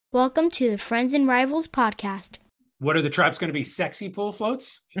Welcome to the Friends and Rivals podcast. What are the tribes going to be? Sexy pool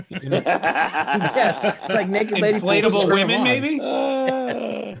floats? Yes, like naked lady inflatable women, maybe?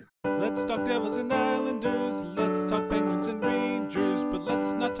 Let's talk Devils and Islanders. Let's talk Penguins and Rangers. But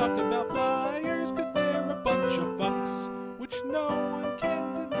let's not talk about Flyers, because they're a bunch of fucks, which no one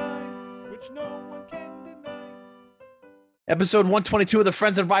can deny. Episode 122 of the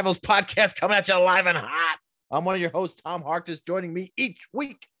Friends and Rivals podcast coming at you live and hot. I'm one of your hosts, Tom Harkness. Joining me each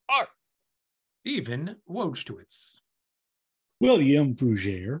week are Even Wojtowicz. William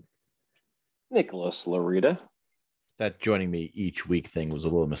Fougere. Nicholas Larita. that joining me each week thing was a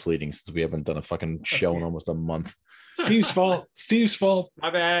little misleading since we haven't done a fucking show in almost a month. Steve's fault. Steve's fault.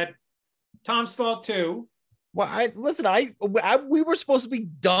 My bad. Tom's fault too. Well, we were supposed to be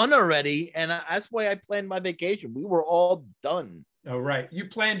done already, and that's why I planned my vacation. We were all done. Oh, right. You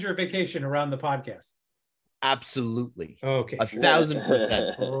planned your vacation around the podcast. Absolutely. Okay.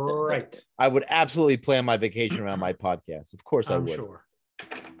 1,000%. Right. I would absolutely plan my vacation around my podcast. Of course I I'm would. sure.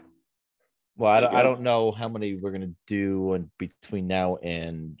 Well, I don't know how many we're going to do in between now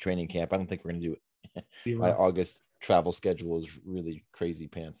and training camp. I don't think we're going to do it. My August travel schedule is really crazy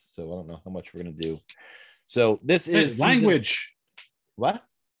pants. So I don't know how much we're going to do. So this is language. What?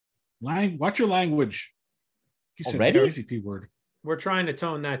 Watch your language. You said Already? the crazy P word. We're trying to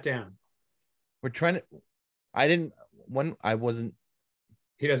tone that down. We're trying to. I wasn't.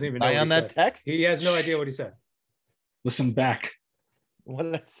 He doesn't even know on that said. text. He has no idea what he said. Listen back. What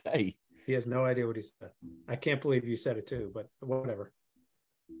did I say? He has no idea what he said. I can't believe you said it too, but whatever.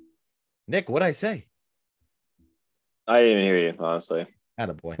 Nick, what did I say? I didn't even hear you, honestly.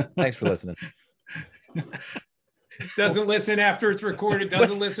 Attaboy. Thanks for listening. Doesn't listen after it's recorded.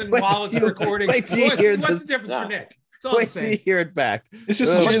 Doesn't listen while it's recording. What's the difference for Nick? It's all Wait the till same. you hear it back. It's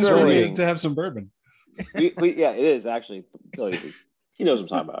just a chance for really? me to have some bourbon. Yeah, it is actually. Billy, he knows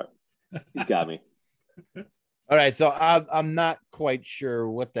what I'm talking about. He's got me. All right, so I'm not quite sure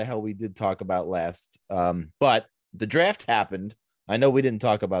what the hell we did talk about last, but the draft happened. I know we didn't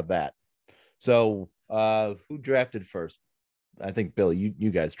talk about that. So who drafted first? I think Bill, you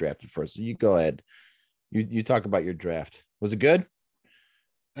guys drafted first. So you go ahead. You talk about your draft. Was it good?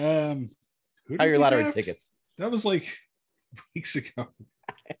 Who did How are your we lottery draft? tickets? That was like weeks ago.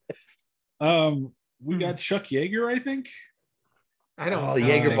 We got Chuck Yeager, I think. I don't. Oh,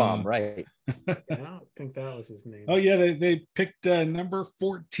 Jaeger bomb, right? I don't think that was his name. Oh yeah, they picked number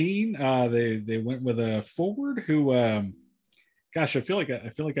 14. They went with a forward who, gosh, I feel like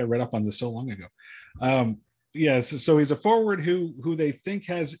I read up on this so long ago. So he's a forward who they think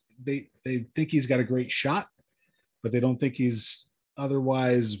they think he's got a great shot, but they don't think he's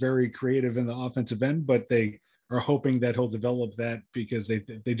otherwise very creative in the offensive end. But they are hoping that he'll develop that because they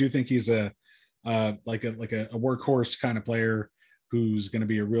do think he's a workhorse kind of player who's going to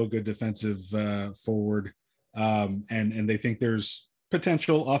be a real good defensive forward, and they think there's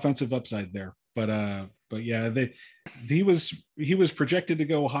potential offensive upside there. But yeah, he was projected to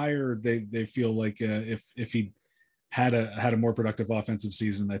go higher. They feel like if he had a more productive offensive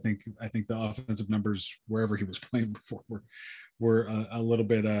season, I think the offensive numbers wherever he was playing before were a little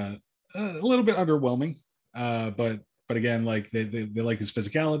bit underwhelming. But again, like they like his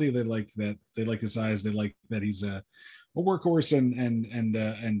physicality, they like his size, they like that he's a workhorse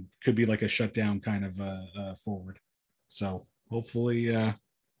and could be like a shutdown kind of forward. So hopefully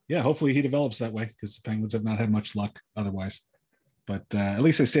he develops that way because the Penguins have not had much luck otherwise. But at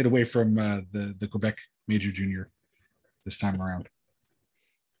least they stayed away from the Quebec Major Junior this time around.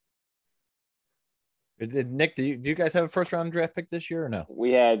 Nick, do you guys have a first round draft pick this year or no?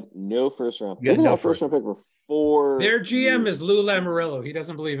 We had no first round. You had no first round pick for 4. Their GM is Lou Lamoriello. He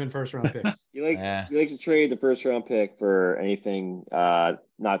doesn't believe in first round picks. He likes to trade the first round pick for anything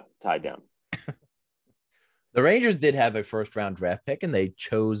not tied down. The Rangers did have a first round draft pick, and they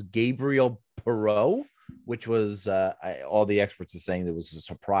chose Gabriel Perreault, which was all the experts are saying there was a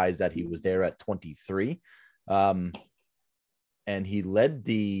surprise that he was there at 23. And he led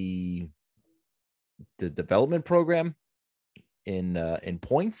the development program in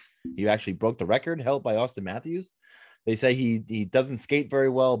points. He actually broke the record held by Austin Matthews. They say he doesn't skate very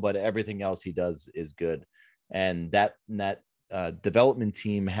well, but everything else he does is good. And that development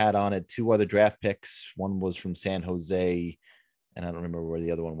team had on it 2 other draft picks. One was from San Jose, and I don't remember where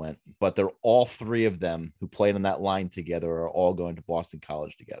the other one went, but they're all 3 of them who played on that line together are all going to Boston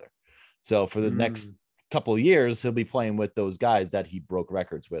College together. So for the next couple of years, he'll be playing with those guys that he broke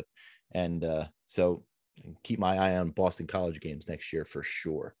records with. And so keep my eye on Boston College games next year for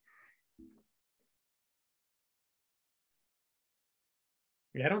sure.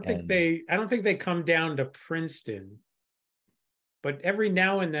 Yeah, I don't think they come down to Princeton But every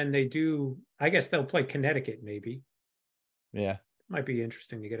now and then they do. I guess they'll play Connecticut. Maybe Yeah. might be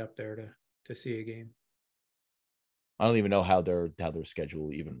interesting to get up there to see a game. I don't even know how their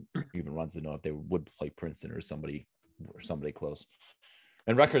schedule even runs to know if they would play Princeton or somebody close.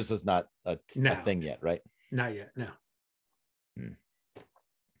 And Rutgers is not a thing yet, right? Not yet. No.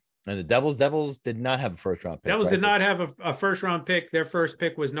 And the Devils did not have a first round pick. Devils right? did not have a first round pick. Their first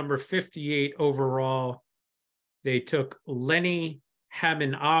pick was number 58 overall. They took Lenny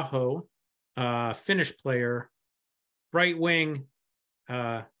Haminaho, Finnish player, right wing.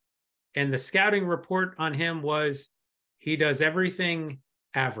 And the scouting report on him was he does everything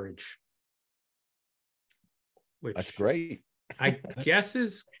average. Which That's great. I guess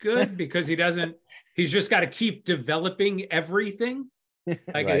is good because he's just got to keep developing everything.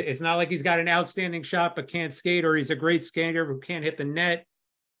 Like Right. It's not like he's got an outstanding shot but can't skate, or he's a great skater who can't hit the net.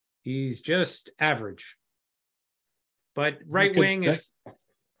 He's just average. But right wing is,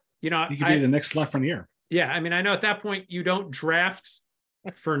 he could be the next Lafreniere. Yeah, I mean, I know at that point you don't draft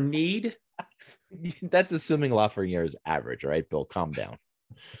for need. That's assuming Lafreniere is average, right? Bill, calm down.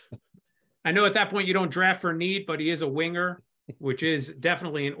 I know at that point you don't draft for need, but he is a winger, which is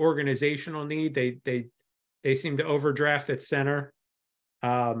definitely an organizational need. They seem to overdraft at center,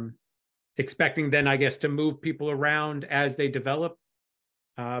 expecting then, I guess, to move people around as they develop.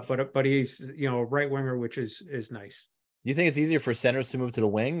 But he's a right winger, which is nice. You think it's easier for centers to move to the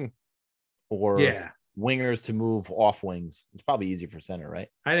wing, or wingers to move off wings? It's probably easier for center, right?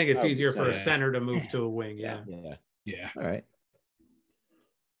 I think it's easier for a center to move to a wing. Yeah. All right.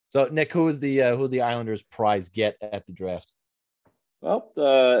 So, Nick, who the Islanders prize get at the draft? Well,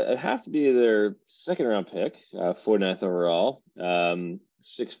 it has to be their second round pick, 49th overall,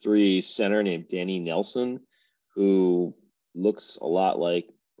 6'3" center named Danny Nelson, who looks a lot like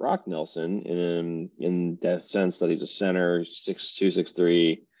Brock Nelson in that sense that he's a center, 6'2",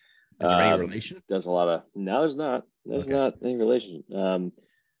 6'3". Is there any relation? Does a lot of there's not any relation.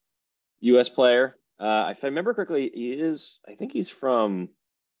 U.S. player. If I remember correctly, I think he's from.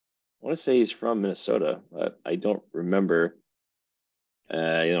 I want to say he's from Minnesota, but I don't remember.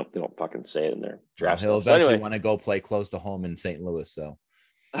 They don't fucking say it in their draft. He'll eventually want to go play close to home in St. Louis. So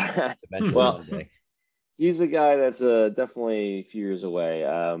eventually, one day. He's a guy that's definitely a few years away.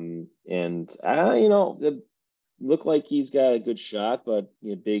 It looked like he's got a good shot, but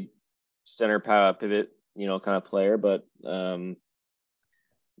big center power pivot, kind of player, but not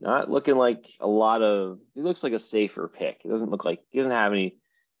looking like a lot of. He looks like a safer pick. He doesn't have any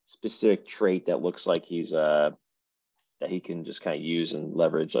specific trait that looks like he's that he can just kind of use and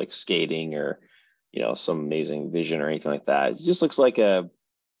leverage, like skating or some amazing vision or anything like that. It just looks like a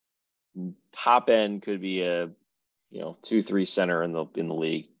top end, could be a 2-3 center in the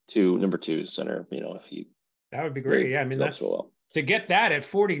league, number 2 center. That would be great. Yeah, I mean to get that at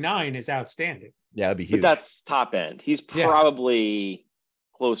 49 is outstanding. Yeah, it'd be huge. But that's top end. He's probably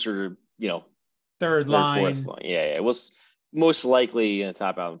closer to third line. Fourth line. Yeah. It was most likely in the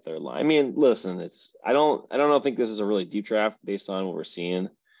top out and third line. I mean, listen, I don't think this is a really deep draft based on what we're seeing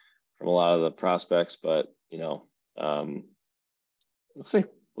from a lot of the prospects, but we'll see.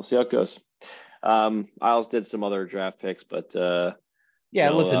 We'll see how it goes. Isles did some other draft picks, but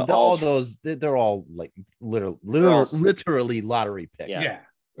listen, all those they're all like literally lottery picks. Yeah.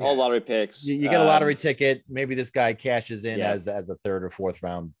 All lottery picks. You get a lottery ticket. Maybe this guy cashes in as a third or fourth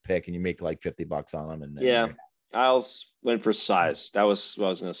round pick, and you make like $50 on him. And then, Isles went for size. That was what I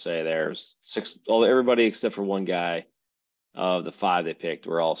was going to say. There's everybody except for one guy of the 5 they picked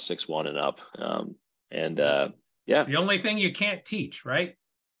were all 6'1" and up. It's the only thing you can't teach, right?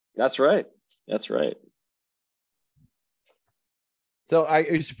 That's right. So, are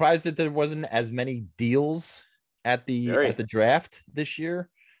you surprised that there wasn't as many deals at the draft this year?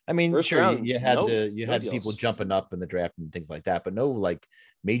 I mean, first sure, round, you had deals. people jumping up in the draft and things like that, but no like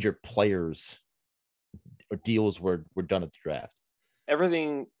major players or deals were done at the draft.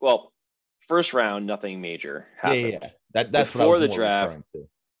 Everything, first round, nothing major happened. Yeah. That's before what I was the more draft. referring to.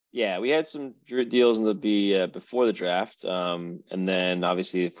 Yeah, we had some deals in the before the draft, and then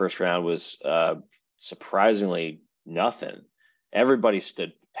obviously the first round was surprisingly nothing. Everybody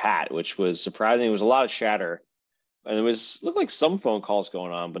stood pat, which was surprising. It was a lot of chatter, and looked like some phone calls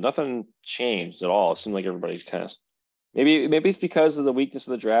going on, but nothing changed at all. It seemed like everybody kind of maybe it's because of the weakness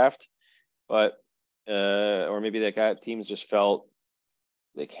of the draft, but or maybe teams just felt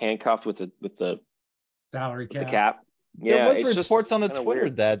like handcuffed with the salary cap. The cap. There was reports on the Twitter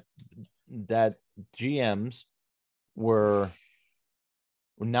that GMs were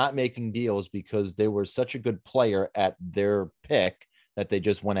not making deals because they were such a good player at their pick that they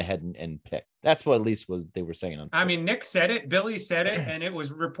just went ahead and picked. That's what at least was they were saying on Twitter. I mean, Nick said it, Billy said it, and it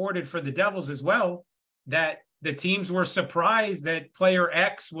was reported for the Devils as well that the teams were surprised that player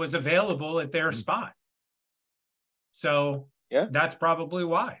X was available at their spot. So Yeah, that's probably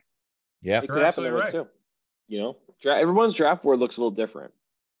why. Yeah, it could happen that way too. You know, everyone's draft board looks a little different,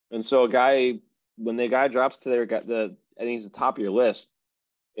 and so when the guy drops to I think he's the top of your list,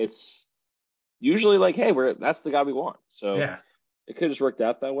 it's usually like, hey, that's the guy we want. So Yeah. it could have just worked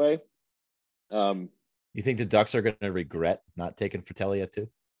out that way. You think the Ducks are going to regret not taking Fratelli at 2?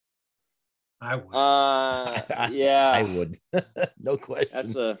 I would. Yeah, I would. No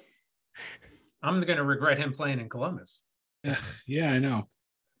question. I'm going to regret him playing in Columbus. Yeah, I know.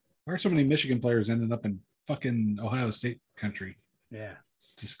 Why are so many Michigan players ending up in fucking Ohio State country? Yeah.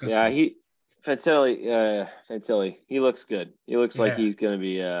 It's disgusting. Yeah, Fantilli, he looks good. He looks like he's gonna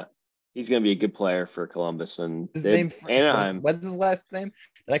be a good player for Columbus and his name Anaheim. What's his last name?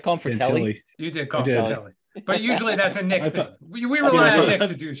 Did I call him Fratelli? You did call him Fratelli. But usually that's a Nick thing. We rely on Nick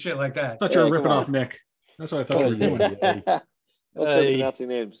to do shit like that. I thought you were ripping off Nick. That's what I thought you were doing. Pronouncing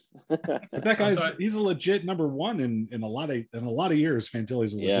names. But that he's a legit number one in a lot of years.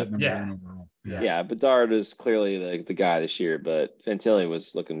 Fantilli's a legit number one overall. Yeah, Bedard is clearly the guy this year, but Fantilli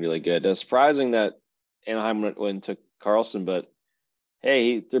was looking really good. It's surprising that Anaheim went and took Carlson, but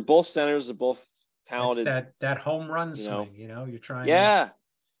hey, they're both centers, they're both talented. It's that home run swing, you're trying. Yeah,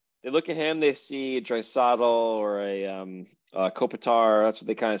 they look at him, they see a Draisaitl or a Kopitar. That's what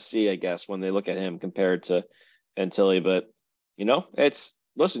they kind of see, I guess, when they look at him compared to Fantilli. But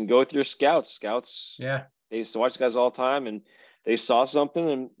go with your scouts. Scouts, they used to watch guys all the time, and they saw something,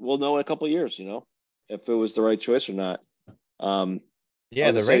 and we'll know in a couple of years, if it was the right choice or not. The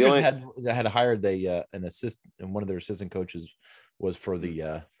Rangers had hired an assistant, and one of their assistant coaches was for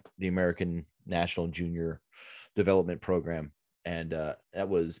the American National Junior Development Program, and that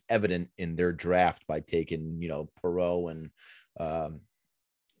was evident in their draft by taking Perreault and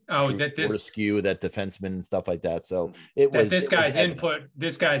Fortescue, that defenseman and stuff like that. So this guy's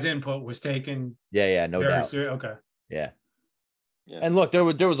input was taken. No doubt. Okay. Yeah. And look, there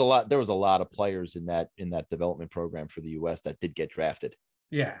was a lot of players in that development program for the U.S. that did get drafted.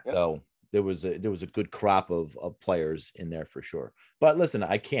 Yeah. So there was a good crop of players in there for sure. But listen,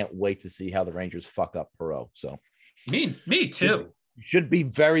 I can't wait to see how the Rangers fuck up Perreault. So me too. Should be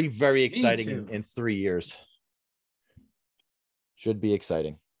very, very exciting in 3 years. Should be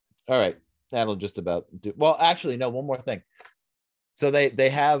exciting. All right. That'll just about do. Well, actually, no, one more thing. So they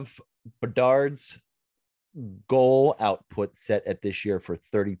have Bedard's goal output set at this year for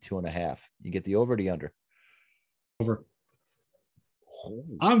 32.5. You get the over or the under? Over.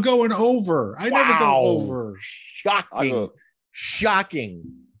 I'm going over. I never go over. Shocking.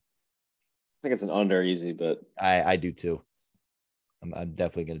 I think it's an under easy, but I do too. I'm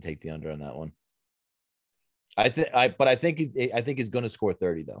definitely going to take the under on that one. I think he's going to score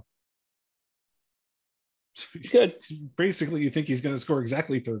 30 though. Good. Basically, you think he's going to score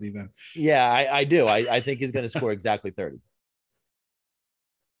exactly 30 then? Yeah, I do. I think he's going to score exactly 30.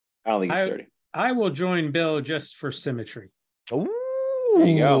 I don't think he's 30. I will join Bill just for symmetry. Ooh. There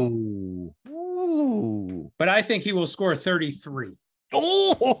you go. Ooh. But I think he will score 33.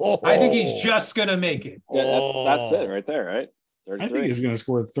 Oh. I think he's just going to make it. Yeah, that's it right there, right? 33. I think he's going to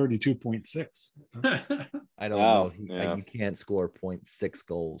score 32.6. I don't know. You can't score 0.6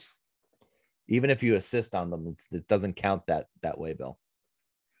 goals. Even if you assist on them, it doesn't count that way, Bill.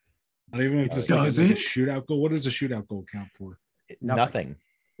 Not even if it's like a shootout goal. What does a shootout goal count for? Nothing.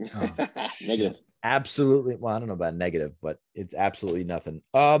 Oh, negative. Absolutely. Well, I don't know about negative, but it's absolutely nothing.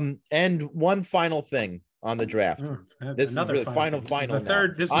 And one final thing on the draft. This is really final. This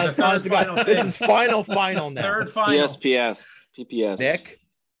is final now. Third final. PPS. Nick?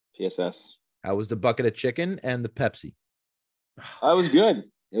 PSS. How was the bucket of chicken and the Pepsi? I was good.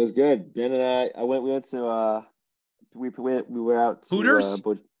 It was good. Ben and we went to we were out to Hooters?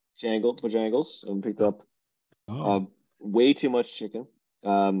 Bojangles and picked up way too much chicken.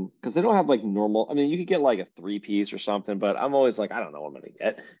 Because they don't have like normal. I mean, you could get like a 3-piece or something, but I'm always like, I don't know what I'm gonna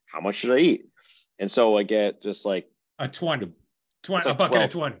get. How much should I eat? And so I get just like a 20 like a bucket 12.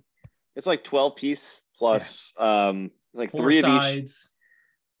 of 20. It's like 12-piece plus it's like 4 3 sides. of each.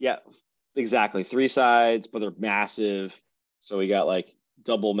 Yeah, exactly. 3 sides, but they're massive. So we got like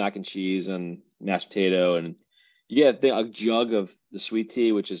double mac and cheese and mashed potato, and you get a jug of the sweet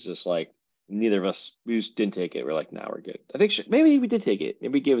tea, which is just like neither of us, we just didn't take it. We're like, nah, we're good. I think maybe we did take it.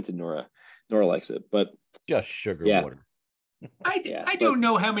 Maybe we gave it to Nora. Nora likes it, but just sugar water. I don't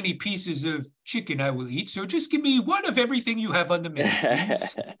know how many pieces of chicken I will eat, so just give me one of everything you have on the menu,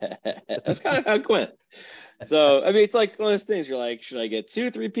 please. That's kind of how it went. So I mean, it's like one of those things. You're like, should I get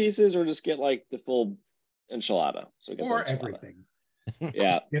 2, 3 pieces, or just get like the full enchilada? So get the Or enchilada. everything.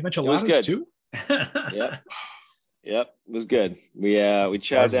 Yeah, You have it was enchiladas good. too? Yep, it was good. We Starving. chowed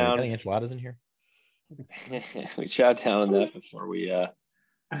Got down. any enchiladas in here? We chowed down on that before we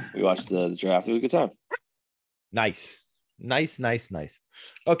watched the draft. It was a good time. Nice.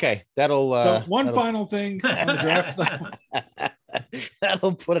 Okay, that'll So one final thing on the draft.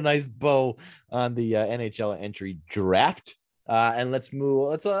 that'll put a nice bow on the NHL entry draft. And let's move.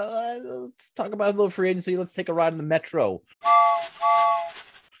 Let's talk about a little free agency. Let's take a ride in the Metro.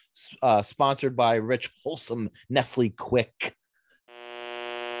 Sponsored by Rich Wholesome Nestle Quick.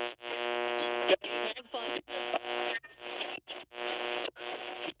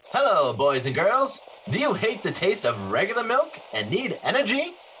 Hello, boys and girls. Do you hate the taste of regular milk and need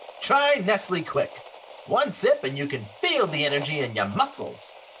energy? Try Nestle Quick. One sip and you can feel the energy in your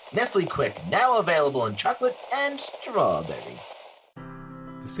muscles. Nestle Quick, now available in chocolate and strawberry.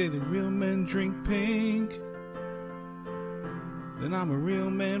 They say the real men drink pink. Then I'm a real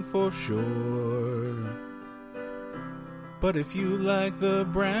man for sure. But if you like the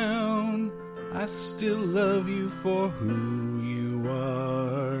brown, I still love you for who you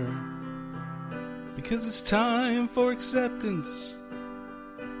are. Because it's time for acceptance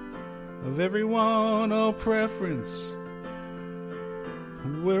of everyone, all preference.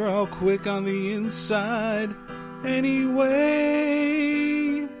 We're all quick on the inside anyway.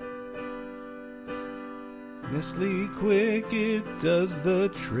 Nestle Quick, it does the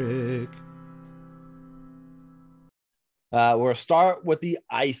trick. We'll start with the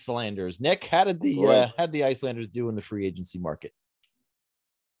Icelanders. Nick, how did the Icelanders do in the free agency market?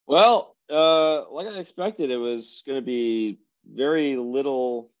 Well, like I expected, it was going to be very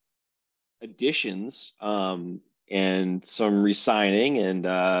little additions and some re-signing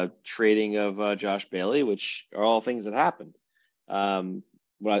and trading of Josh Bailey, which are all things that happened.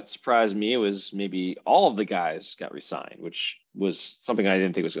 What surprised me was maybe all of the guys got re-signed, which was something I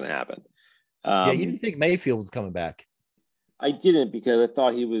didn't think was going to happen. Yeah, you didn't think Mayfield was coming back. I didn't, because I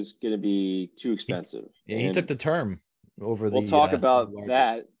thought he was going to be too expensive. Yeah, he took the term over We'll talk about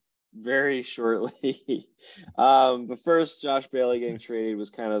that very shortly. But first, Josh Bailey getting traded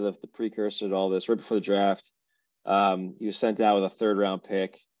was kind of the precursor to all this. Right before the draft, he was sent out with a 3rd-round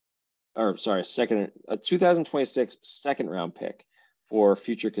pick, or sorry, a 2026 second-round pick for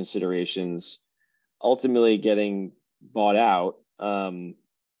future considerations, ultimately getting bought out. And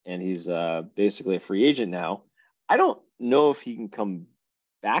he's basically a free agent now. I don't know if he can come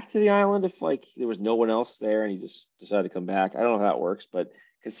back to the island if like there was no one else there and he just decided to come back. I don't know how that works, but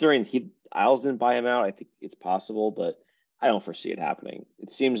considering Isles didn't buy him out, I think it's possible, but I don't foresee it happening.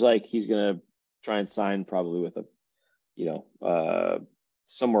 It seems like he's gonna try and sign probably with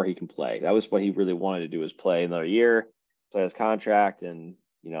somewhere he can play. That was what he really wanted to do, is play another year, play his contract, and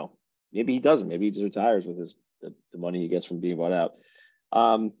maybe he doesn't. Maybe he just retires with the money he gets from being bought out.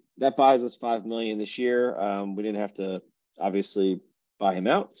 That buys us $5 million this year. We didn't have to obviously buy him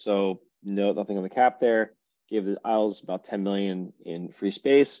out, so nothing on the cap there. Gave the Isles about $10 million in free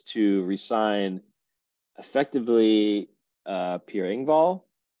space to re-sign effectively Pierre Engvall,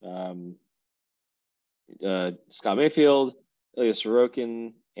 Scott Mayfield, Ilya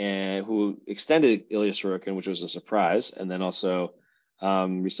Sorokin, and who extended Ilya Sorokin, which was a surprise, and then also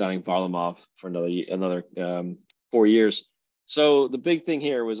re-signing Varlamov for another 4 years. So the big thing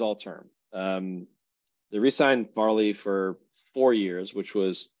here was all term. They re-signed Varley for 4 years, which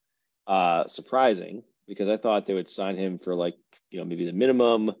was surprising, because I thought they would sign him for maybe the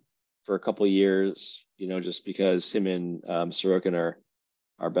minimum for a couple of years, just because him and Sorokin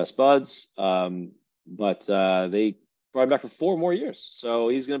are best buds. But they brought him back for 4 more years. So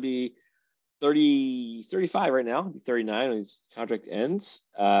he's going to be 35 right now. He'll be 39 when his contract ends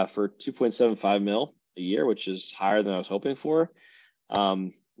for $2.75 million a year, which is higher than I was hoping for.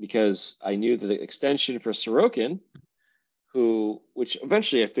 Because I knew that the extension for Sorokin, which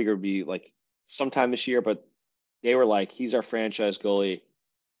eventually I figured would be like sometime this year, but they were like, he's our franchise goalie.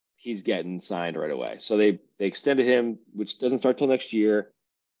 He's getting signed right away. So they extended him, which doesn't start till next year,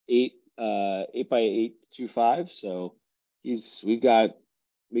 8 by 8.25. So we got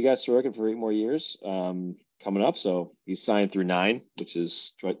Sorokin for 8 more years coming up. So he's signed through 9, which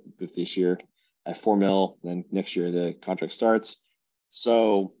is with this year at $4 million. Then next year the contract starts.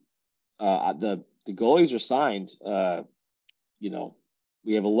 So the goalies are signed. We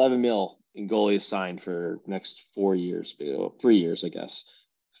have $11 million in goalies signed for next 4 years, 3 years, I guess.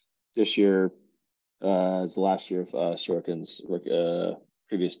 This year is the last year of Sorokin's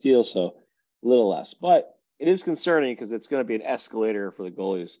previous deal, so a little less. But it is concerning because it's going to be an escalator for the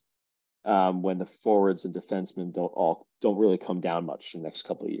goalies when the forwards and defensemen don't really come down much in the next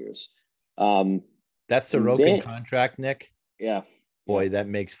couple of years. That Sorokin then, contract, Nick. Yeah. Boy, yeah. that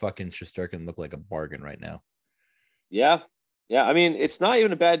makes fucking Shesterkin look like a bargain right now. Yeah. Yeah. I mean, it's not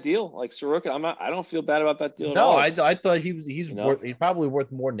even a bad deal. Like Sorokin, I don't feel bad about that deal at No, all. I thought he's you know, he's probably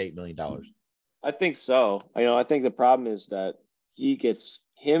worth more than $8 million. I think so. I think the problem is that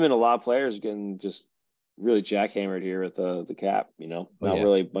him and a lot of players getting just really jackhammered here at the cap, not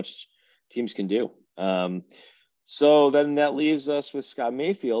really much teams can do. So then that leaves us with Scott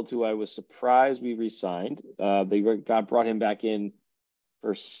Mayfield, who I was surprised we re-signed. They brought him back in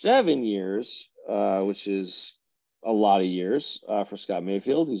for 7 years, which is a lot of years for Scott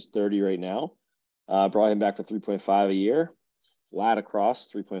Mayfield. He's 30 right now. Brought him back for 3.5 a year, flat across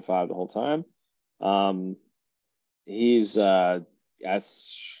 3.5 the whole time. He's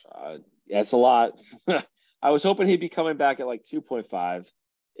that's a lot. I was hoping he'd be coming back at like 2.5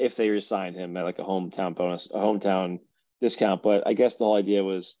 if they re-signed him at like a hometown bonus, a hometown discount. But I guess the whole idea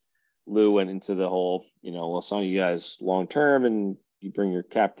was Lou went into the whole, we'll sign you guys long term and you bring your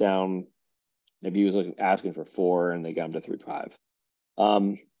cap down. Maybe he was asking for 4 and they got him to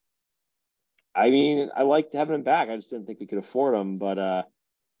 3.5. I mean, I liked having him back. I just didn't think we could afford him, but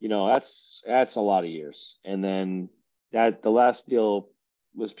that's a lot of years. And then the last deal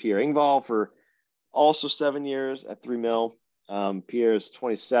was Pierre Engvall for also 7 years at $3 million. Pierre's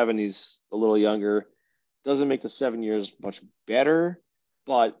 27. He's a little younger. Doesn't make the 7 years much better.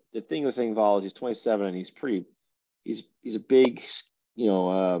 But the thing with Engvall is he's 27 and he's a big,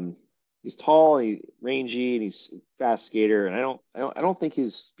 he's tall and he's rangy and he's a fast skater. And I don't think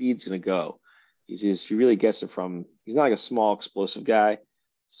his speed's going to go. He really gets it from, he's not like a small explosive guy.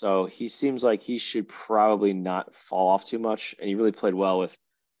 So he seems like he should probably not fall off too much. And he really played well with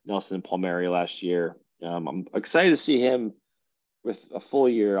Nelson and Palmieri last year. I'm excited to see him with a full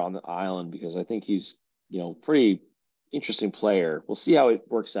year on the island because I think he's, pretty interesting player. We'll see how it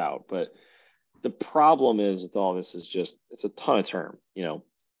works out. But the problem is with all this is just, it's a ton of term.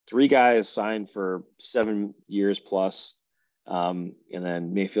 3 guys signed for 7 years plus, and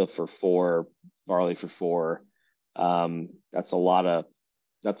then Mayfield for 4, Varley for 4. That's a lot of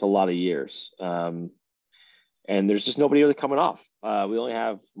years. And there's just nobody really coming off. We only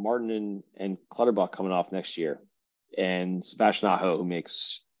have Martin and Clutterbuck coming off next year, and Sebastian Aho, who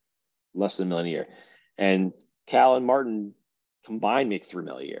makes less than $1 million a year, and Cal and Martin combined make $3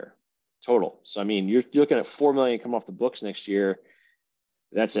 million a year total. So I mean, you're looking at $4 million coming off the books next year.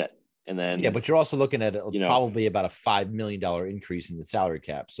 That's it. And then but you're also looking at probably about a $5 million increase in the salary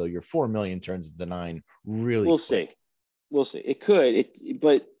cap. So your $4 million turns into $9 million really. We'll see. It could.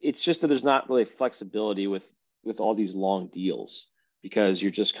 But it's just that there's not really flexibility with all these long deals because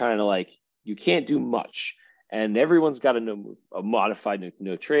you're just kind of like you can't do much, and everyone's got a modified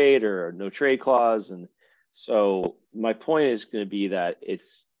no trade or a no trade clause. And so my point is going to be that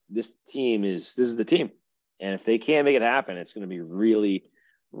this is the team, and if they can't make it happen, it's going to be really,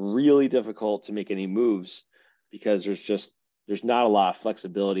 really difficult to make any moves because there's not a lot of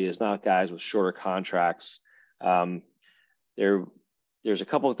flexibility. There's not guys with shorter contracts. There's a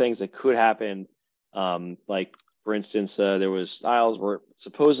couple of things that could happen. Like for instance, there was Styles were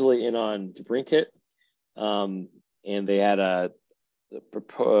supposedly in on DeBrincat, and they had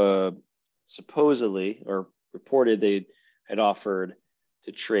supposedly or reported they had offered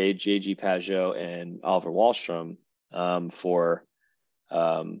to trade JG Pajot and Oliver Wahlstrom for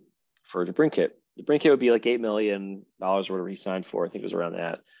DeBrincat. DeBrincat would be like $8 million or whatever he signed for. I think it was around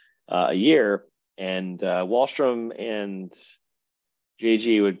that a year. And Wahlstrom and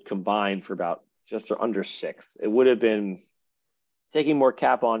JG would combine for about just under 6. It would have been taking more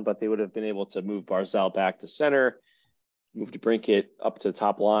cap on, but they would have been able to move Barzal back to center, move DeBrincat up to the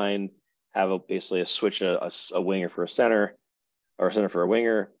top line, have basically a switch a winger for a center or a center for a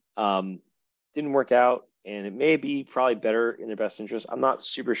winger. Didn't work out, and it may be probably better in their best interest. I'm not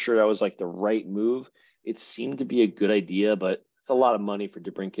super sure that was like the right move. It seemed to be a good idea, but it's a lot of money for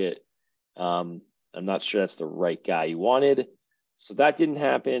DeBrincat. I'm not sure that's the right guy you wanted. So that didn't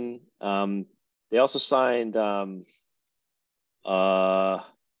happen. They also signed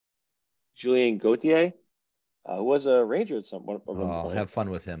Julien Gauthier, who was a Ranger at one point. Have fun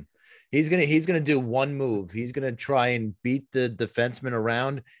with him. He's gonna do one move. He's gonna try and beat the defenseman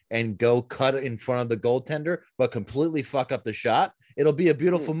around and go cut in front of the goaltender, but completely fuck up the shot. It'll be a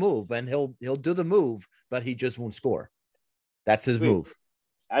beautiful move, and he'll do the move, but he just won't score. That's his move.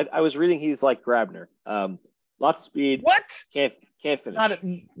 I was reading he's like Grabner. Lots of speed. What? Can't finish.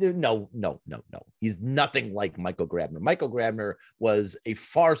 No. He's nothing like Michael Grabner. Michael Grabner was a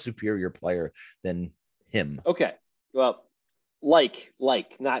far superior player than him. Okay. Well,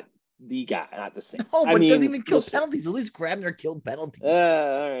 not the guy, not the same. Oh, I but mean, doesn't even kill listen, penalties. At least grab their killed penalties. all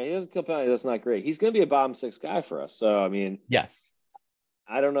right, he doesn't kill penalties. That's not great. He's going to be a bottom 6 guy for us. So I mean, Yes.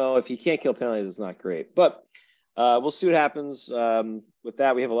 I don't know if he can't kill penalties. It's not great, but we'll see what happens. With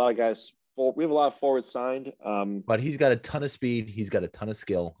that, we have a lot of guys. We have a lot of forwards signed. But he's got a ton of speed. He's got a ton of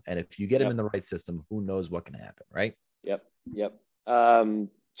skill. And if you get him in the right system, who knows what can happen, right? Yep.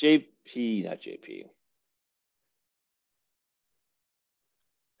 JP, not JP.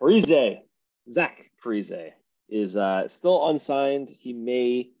 Parise, Zach Parise is still unsigned. He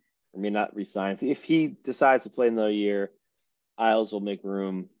may or may not resign. If he decides to play another year, Isles will make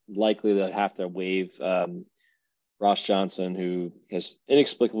room. Likely they'll have to waive Ross Johnson, who has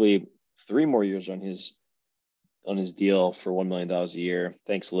inexplicably 3 more years on his deal for $1 million a year.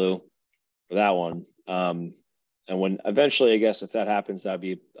 Thanks, Lou, for that one. And when eventually, I guess if that happens, that'd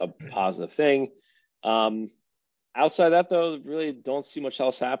be a positive thing. Outside that, though, really don't see much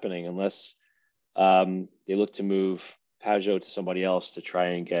else happening unless they look to move Pajot to somebody else to try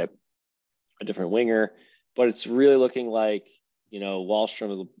and get a different winger. But it's really looking like,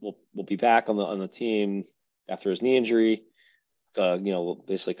 Wallstrom will be back on the team after his knee injury.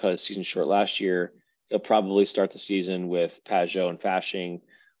 Basically cut his season short last year. He'll probably start the season with Pajot and Fashing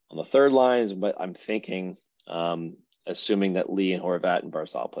on the third lines, but I'm thinking, assuming that Lee and Horvat and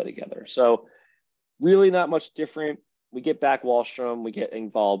Barzal play together. So really not much different. We get back Wallstrom. We get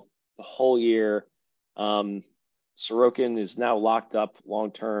involved the whole year. Sorokin is now locked up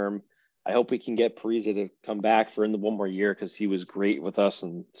long-term. I hope we can get Parise to come back for in the 1 more year because he was great with us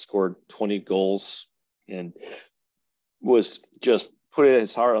and scored 20 goals and was just put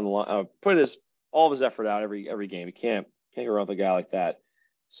his heart on the line, all of his effort out every game. You can't go around with a guy like that.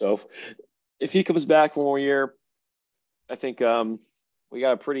 So if he comes back 1 more year, I think we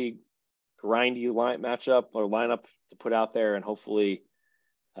got a pretty grindy lineup to put out there, and hopefully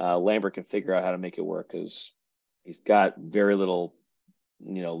Lambert can figure out how to make it work because he's got very little,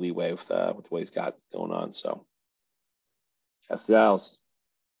 leeway with what he's got going on. So that's the Isles.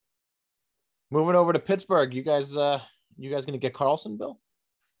 Moving over to Pittsburgh, you guys going to get Carlson, Bill?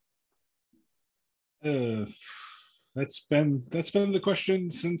 That's been the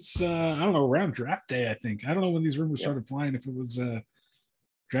question since I don't know, around draft day. I think I don't know when these rumors started flying. If it was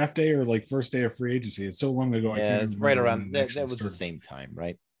draft day or like first day of free agency. It's so long ago. Yeah, it's right around that was the same time,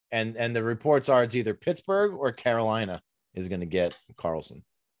 right? And the reports are it's either Pittsburgh or Carolina is going to get Carlson,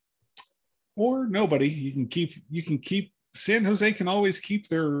 or nobody. You can keep San Jose can always keep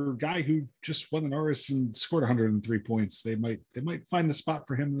their guy who just won the Norris and scored 103 points. They might find a spot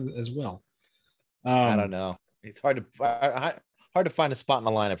for him as well. I don't know. It's hard to find a spot in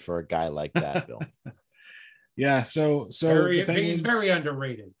the lineup for a guy like that, Bill. Yeah, so he's very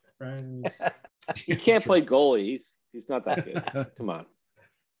underrated, right? He can't play goalie. He's not that good. Come on.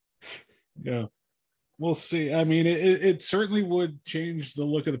 Yeah, we'll see. I mean, it certainly would change the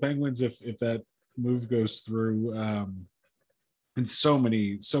look of the Penguins if that move goes through in so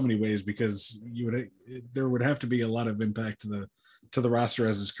many ways, because there would have to be a lot of impact to the roster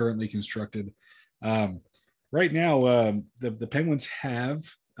as it's currently constructed. Right now, the Penguins have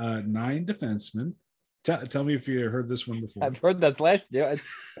 9 defensemen. Tell me if you heard this one before. I've heard that last year.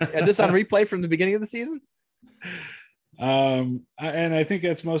 Is this on replay from the beginning of the season? And I think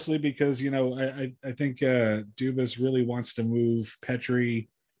that's mostly because, I think Dubas really wants to move Petrie,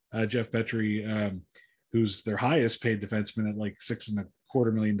 Jeff Petrie, who's their highest paid defenseman at like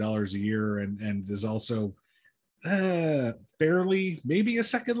 $6.25 million a year, and is also barely maybe a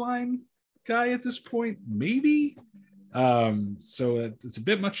second line guy at this point, maybe. So it's a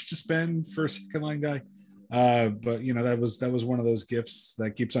bit much to spend for a second line guy. But that was one of those gifts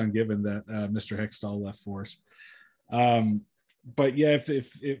that keeps on giving that Mr. Hextall left for us. But yeah,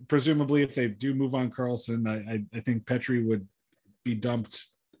 if presumably if they do move on Carlson, I think Petrie would be dumped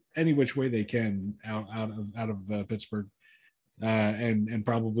any which way they can out of Pittsburgh. And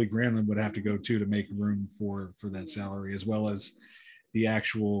probably Granlund would have to go too to make room for that salary, as well as the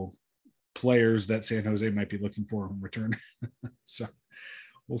actual players that San Jose might be looking for in return. So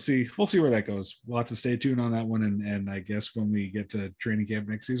we'll see where that goes. We'll have to stay tuned on that one, and I guess when we get to training camp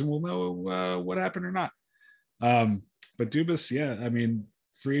next season, we'll know what happened or not. But Dubas, yeah, I mean,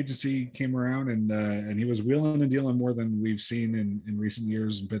 free agency came around, and he was wheeling and dealing more than we've seen in recent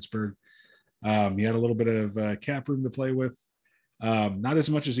years in Pittsburgh. He had a little bit of cap room to play with, not as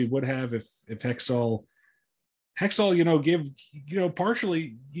much as he would have if Hextall, partially,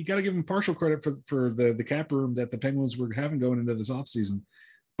 you got to give him partial credit for the cap room that the Penguins were having going into this offseason.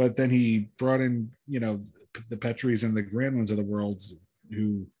 But then he brought in, the Petries and the Granlunds of the world,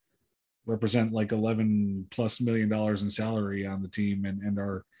 who represent like $11+ million in salary on the team and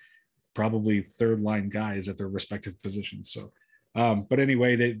are probably third line guys at their respective positions. So, but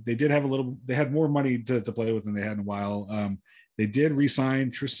anyway, they did have they had more money to play with than they had in a while. They did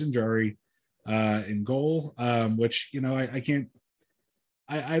re-sign Tristan Jarry in goal, which,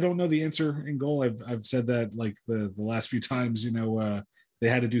 I don't know the answer in goal. I've said that like the last few times, they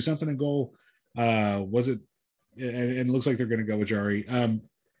had to do something in goal. Was it, and it looks like they're going to go with Jarry.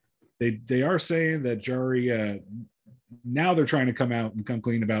 They are saying that Jarry, now they're trying to come out and come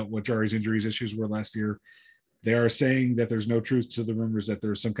clean about what Jarry's injuries issues were last year. They are saying that there's no truth to the rumors that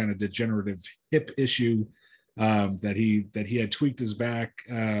there's some kind of degenerative hip issue, that he had tweaked his back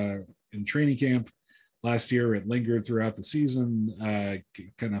in training camp last year. It lingered throughout the season,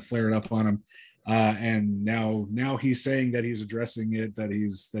 kind of flared up on him. And now he's saying that he's addressing it, that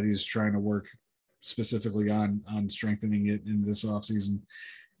he's trying to work specifically on strengthening it in this offseason.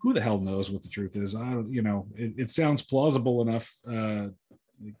 Who the hell knows what the truth is? I don't, it sounds plausible enough,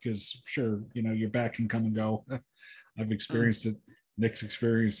 because sure, your back can come and go. I've experienced it. Nick's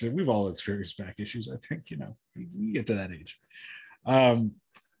experienced it. We've all experienced back issues. I think, you get to that age.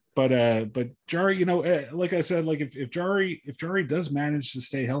 But Jarry, like I said, like if Jarry does manage to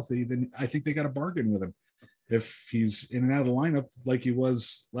stay healthy, then I think they got a bargain with him. If he's in and out of the lineup like he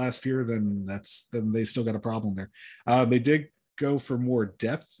was last year, then they still got a problem there. They did go for more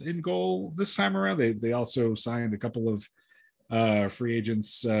depth in goal this time around. They also signed a couple of free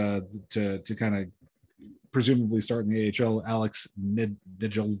agents to kind of presumably start in the AHL. Alex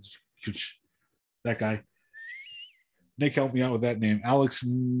Nidjel, that guy. Nick, help me out with that name. Alex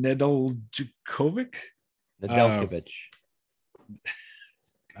Nedeljkovic. Nedeljkovic.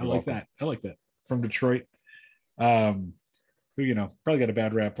 I like that. From Detroit. Who probably got a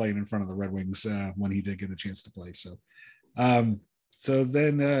bad rap playing in front of the Red Wings when he did get a chance to play. So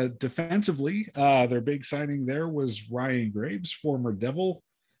then defensively, their big signing there was Ryan Graves, former Devil,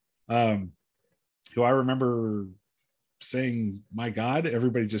 who I remember saying, my God,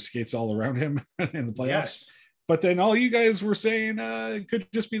 everybody just skates all around him in the playoffs. Yes. But then all you guys were saying it could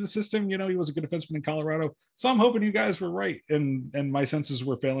just be the system. He was a good defenseman in Colorado. So I'm hoping you guys were right. And my senses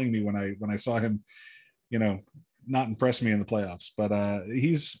were failing me when I saw him, not impress me in the playoffs. But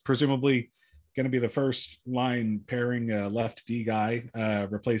he's presumably going to be the first line pairing left D guy,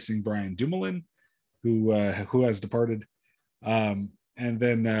 replacing Brian Dumoulin, who has departed. And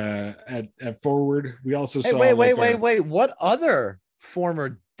then at forward, we also saw. Wait. What other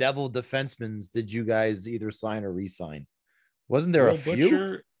former Devil defensemen did you guys either sign or re-sign? Wasn't there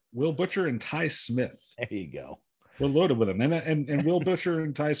Will Butcher and Ty Smith? There you go. We're loaded with them, and Will Butcher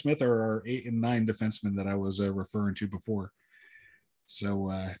and Ty Smith are our 8 and 9 defensemen that I was referring to before.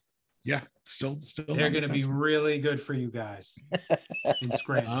 So yeah, still they're going to be really good for you guys in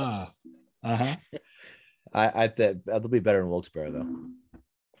Scranton. I that'll be better in Wilkes-Barre though.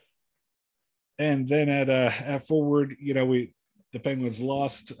 And then at forward, the Penguins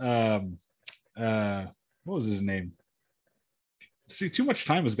lost. What was his name? See, too much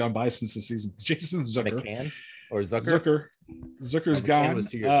time has gone by since the season. Jason Zucker. McCann or Zucker? Zucker's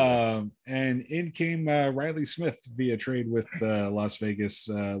gone. And in came Riley Smith via trade with Las Vegas,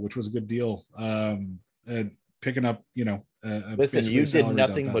 which was a good deal. Picking up, listen, you did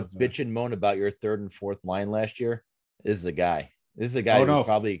nothing but bitch and moan about your third and fourth line last year. This is a guy who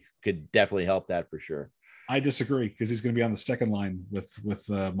probably could definitely help that for sure. I disagree, because he's going to be on the second line with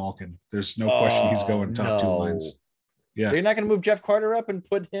Malkin. There's no question he's going top two lines. Yeah, you're not going to move Jeff Carter up and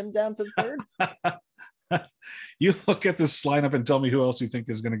put him down to third. You look at this lineup and tell me who else you think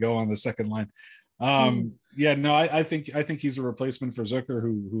is going to go on the second line. Yeah, no, I think he's a replacement for Zucker,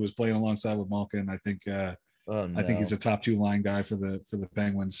 who was playing alongside with Malkin. I think I think he's a top two line guy for the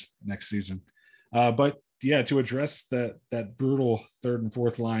Penguins next season. But yeah, to address that brutal third and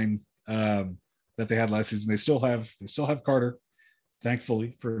fourth line that they had last season, they still have Carter,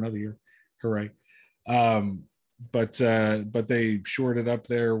 thankfully, for another year. Hooray! But they shored it up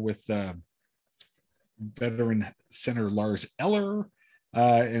there with veteran center Lars Eller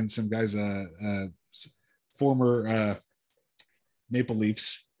and some guys, former Maple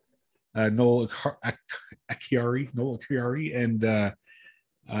Leafs, Noel Acciari and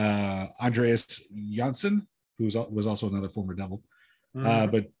Andreas Janssen, who was also another former Devil.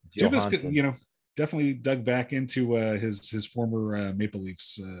 But Dubas, definitely dug back into his former Maple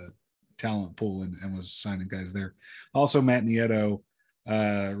Leafs talent pool and was signing guys there. Also, Matt Nieto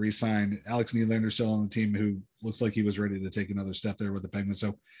re-signed. Alex Nylander still on the team, who looks like he was ready to take another step there with the Penguins.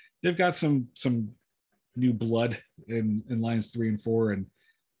 So they've got some new blood in lines 3 and 4, and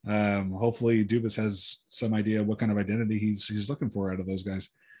hopefully Dubas has some idea what kind of identity he's looking for out of those guys.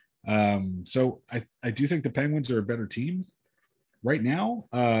 So I do think the Penguins are a better team right now.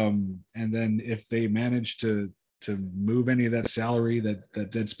 And then if they manage to move any of that salary,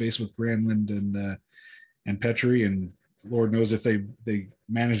 that dead space with Granlund and Petrie, and Lord knows if they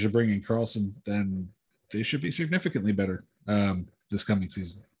manage to bring in Carlson, then they should be significantly better this coming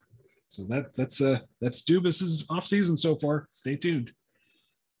season. So that's Dubas's off season so far. Stay tuned.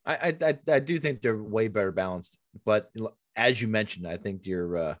 I do think they're way better balanced, but as you mentioned, I think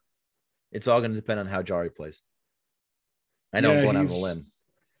it's all going to depend on how Jari plays. I know I'm going out on a limb.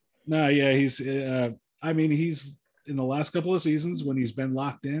 No, yeah, he's he's in the last couple of seasons when he's been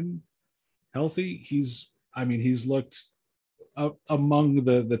locked in, healthy. He's looked among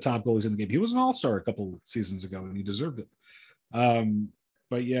the top goalies in the game. He was an all-star a couple seasons ago, and he deserved it.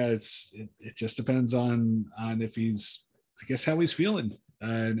 But yeah, it just depends on if he's, I guess, how he's feeling,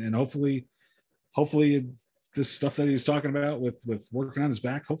 and hopefully this stuff that he's talking about with working on his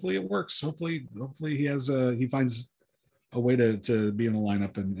back, hopefully it works. Hopefully he finds a way to be in the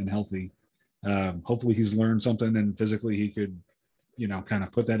lineup and healthy. Hopefully he's learned something, and physically he could, kind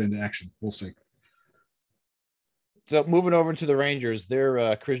of put that into action. We'll see. So moving over to the Rangers,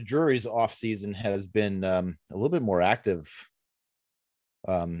 their Chris Drury's offseason has been a little bit more active.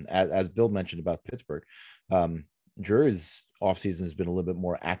 As Bill mentioned about Pittsburgh, Drury's offseason has been a little bit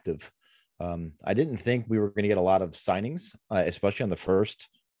more active. I didn't think we were going to get a lot of signings, especially on the first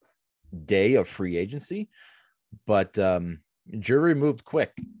day of free agency, but Drury moved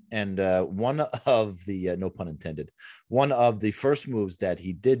quick. And one of the, no pun intended, one of the first moves that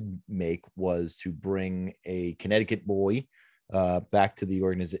he did make was to bring a Connecticut boy back to the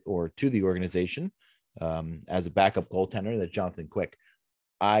organization as a backup goaltender. That's Jonathan Quick.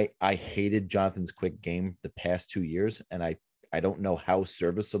 I hated Jonathan's Quick game the past 2 years, and I don't know how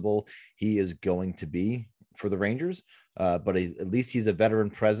serviceable he is going to be for the Rangers, but at least he's a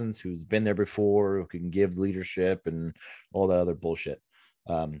veteran presence who's been there before, who can give leadership and all that other bullshit.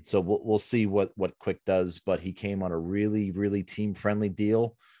 So we'll see what Quick does, but he came on a really, really team-friendly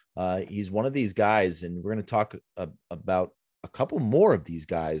deal. He's one of these guys, and we're going to talk about a couple more of these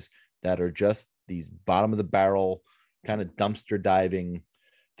guys that are just these bottom of the barrel, kind of dumpster diving,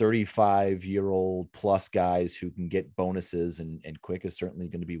 35-year-old plus guys who can get bonuses, and Quick is certainly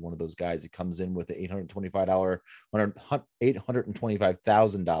going to be one of those guys. It comes in with an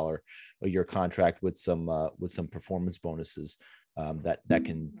 $825,000 a year contract with some performance bonuses that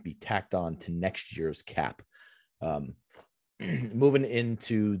can be tacked on to next year's cap. Moving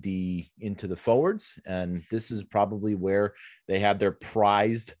into the forwards, and this is probably where they have their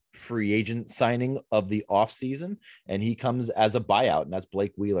prized free agent signing of the offseason, and he comes as a buyout, and that's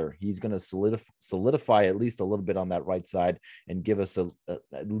Blake Wheeler. He's going to solidify at least a little bit on that right side and give us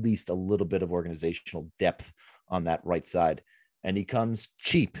at least a little bit of organizational depth on that right side. And he comes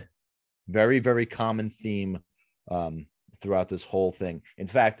cheap. Very, very common theme throughout this whole thing. In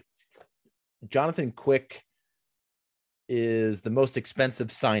fact, Jonathan Quick is the most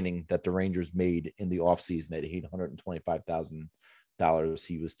expensive signing that the Rangers made in the offseason at $825,000.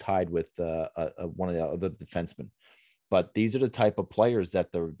 He was tied with one of the other defensemen. But these are the type of players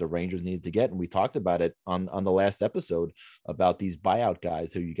that the Rangers needed to get. And we talked about it on the last episode about these buyout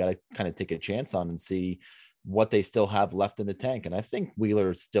guys who you got to kind of take a chance on and see what they still have left in the tank. And I think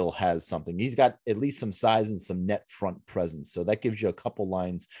Wheeler still has something. He's got at least some size and some net front presence. So that gives you a couple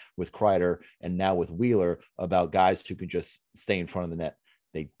lines with Kreider and now with Wheeler about guys who can just stay in front of the net.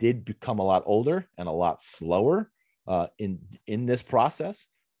 They did become a lot older and a lot slower in this process.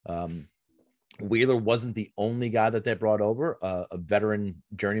 Wheeler wasn't the only guy that they brought over. A veteran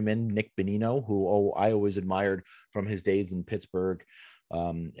journeyman, Nick Bonino, who I always admired from his days in Pittsburgh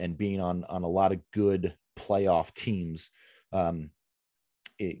and being on a lot of good playoff teams, come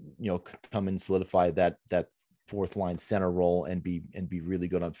and solidify that fourth line center role and be really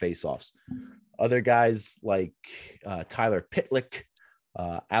good on faceoffs. Other guys like Tyler Pitlick,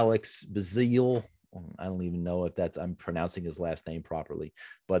 Alex Bazile. I don't even know if I'm pronouncing his last name properly,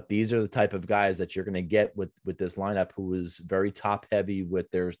 but these are the type of guys that you're going to get with this lineup, who is very top heavy with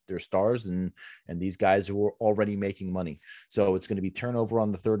their stars and these guys who are already making money. So it's going to be turnover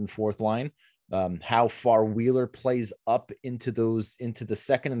on the third and fourth line. How far Wheeler plays up into the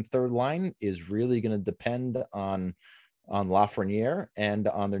second and third line is really going to depend on Lafreniere and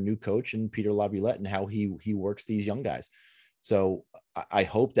on their new coach and Peter Laviolette and how he works these young guys. So I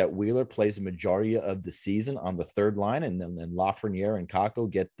hope that Wheeler plays the majority of the season on the third line, and then Lafreniere and Kakko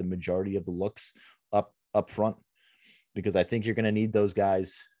get the majority of the looks up front, because I think you're going to need those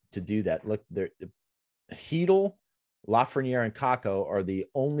guys to do that. Look, Hedel, Lafreniere, and Kakko are the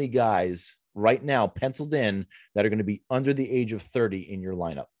only guys right now penciled in that are going to be under the age of 30 in your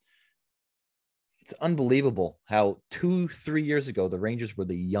lineup. it's unbelievable how 2-3 years ago the Rangers were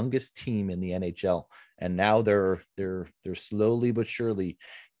the youngest team in the NHL, and now they're slowly but surely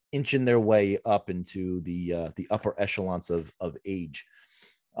inching their way up into the upper echelons of age.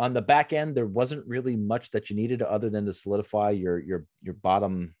 On the back end, there wasn't really much that you needed other than to solidify your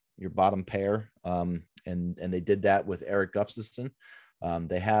bottom pair, and they did that with Eric Gustafsson.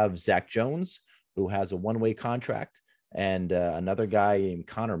 They have Zach Jones, who has a one-way contract, and another guy named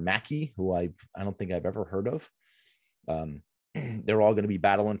Connor Mackey, who I don't think I've ever heard of. They're all going to be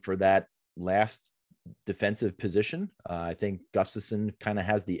battling for that last defensive position. I think Gustafsson kind of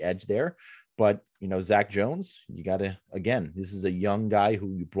has the edge there. But, Zach Jones, you got to, again, this is a young guy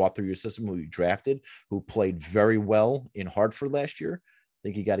who you brought through your system, who you drafted, who played very well in Hartford last year. I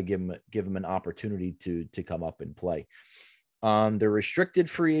think you got to give him an opportunity to come up and play. On the restricted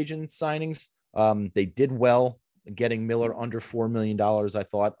free agent signings, they did well getting Miller under $4 million, I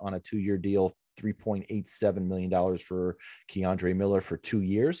thought, on a 2-year deal, $3.87 million for Keandre Miller for 2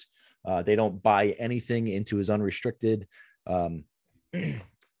 years. They don't buy anything into his unrestricted.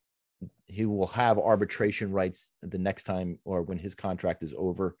 He will have arbitration rights the next time or when his contract is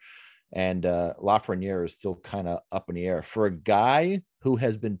over. And Lafreniere is still kind of up in the air. For a guy who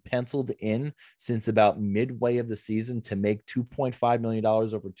has been penciled in since about midway of the season to make $2.5 million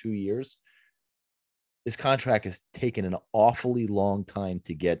over 2 years, this contract has taken an awfully long time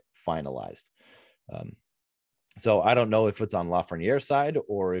to get finalized. So I don't know if it's on Lafreniere's side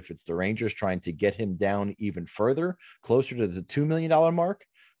or if it's the Rangers trying to get him down even further, closer to the $2 million mark.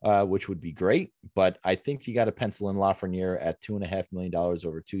 Which would be great, but I think you got to pencil in Lafreniere at $2.5 million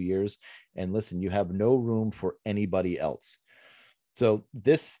over 2 years. And listen, you have no room for anybody else. So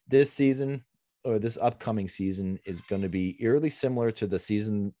this season, or this upcoming season, is going to be eerily similar to the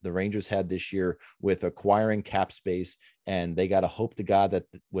season the Rangers had this year with acquiring cap space. And they got to hope to God that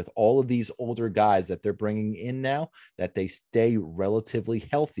with all of these older guys that they're bringing in now, that they stay relatively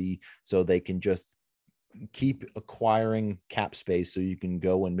healthy so they can just keep acquiring cap space so you can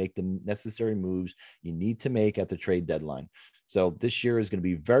go and make the necessary moves you need to make at the trade deadline. So this year is going to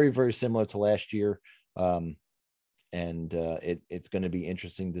be very, very similar to last year. It's going to be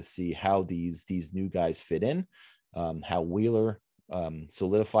interesting to see how these new guys fit in, how Wheeler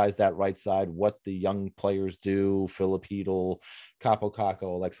solidifies that right side, what the young players do, Philip Hedl, Capo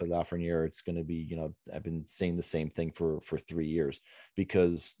Caco, Alexei Lafreniere. It's going to be, I've been saying the same thing for 3 years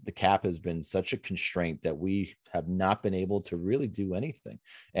because the cap has been such a constraint that we have not been able to really do anything.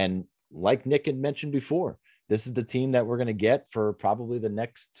 And like Nick had mentioned before, this is the team that we're going to get for probably the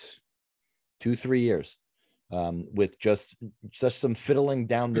next 2-3 years. With just some fiddling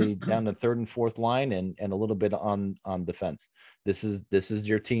down the third and fourth line and a little bit on defense. This is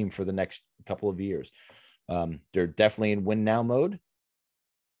your team for the next couple of years. They're definitely in win now mode.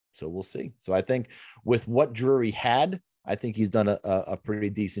 So we'll see. So I think with what Drury had, I think he's done a pretty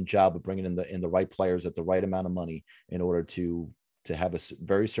decent job of bringing in the right players at the right amount of money in order to have a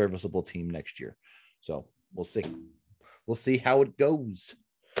very serviceable team next year. So we'll see. We'll see how it goes.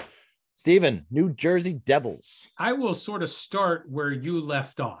 Steven, New Jersey Devils. I will sort of start where you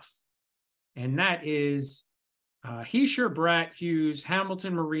left off, and that is Heischer, Bratt, Hughes,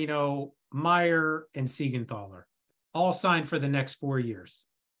 Hamilton, Marino, Meyer, and Siegenthaler, all signed for the next 4 years.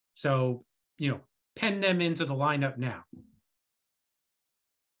 So, pen them into the lineup now.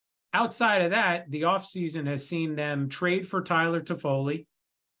 Outside of that, the offseason has seen them trade for Tyler Toffoli,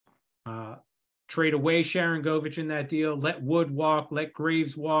 trade away Sharon Govich in that deal, let Wood walk, let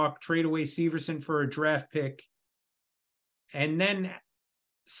Graves walk, trade away Severson for a draft pick, and then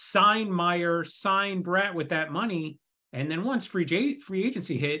sign Meyer, sign Bratt with that money. And then once free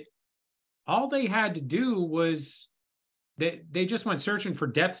agency hit, all they had to do was they just went searching for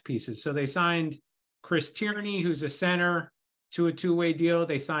depth pieces. So they signed Chris Tierney, who's a center, to a two-way deal.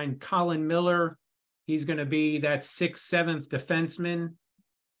 They signed Colin Miller. He's going to be that 6th, 7th defenseman.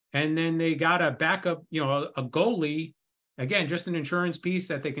 And then they got a backup, a goalie, again, just an insurance piece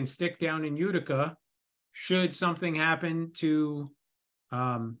that they can stick down in Utica should something happen to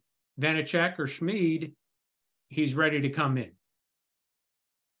Vanacek or Schmid. He's ready to come in.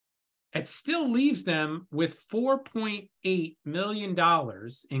 It still leaves them with $4.8 million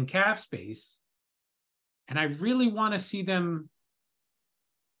in cap space. And I really want to see them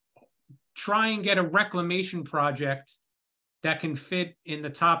try and get a reclamation project that can fit in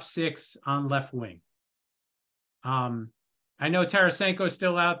the top 6 on left wing. I know Tarasenko is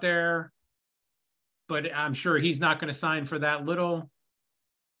still out there, but I'm sure he's not going to sign for that little.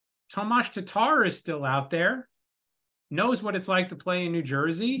 Tomas Tatar is still out there, knows what it's like to play in New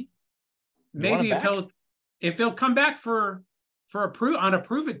Jersey. Maybe if he'll come back for for on a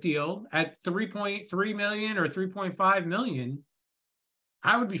prove it deal at 3.3 million or 3.5 million,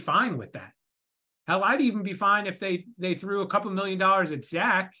 I would be fine with that. Hell, I'd even be fine if they threw a couple $1 million at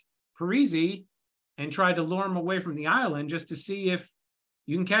Zach Parise and tried to lure him away from the island just to see if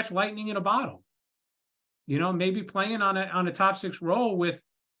you can catch lightning in a bottle. You know, maybe playing on a top 6 role with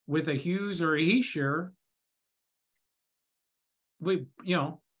a Hughes or a Heischer, we, you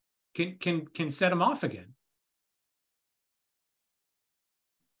know, can set him off again.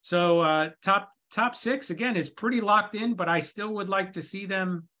 So top 6 again is pretty locked in, but I still would like to see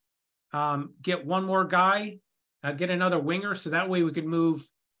them get one more guy, get another winger, so that way we could move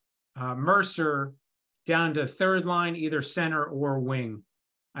Mercer down to third line, either center or wing.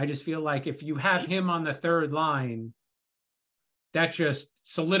 I just feel like if you have him on the third line, that just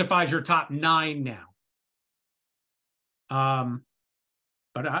solidifies your top 9 now.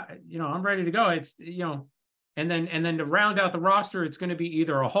 But I'm ready to go. It's, and then to round out the roster, it's going to be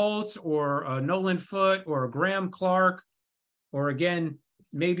either a Holtz or a Nolan Foote or a Graham Clark, or again,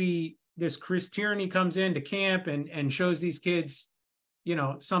 maybe this Chris Tierney comes into camp and shows these kids,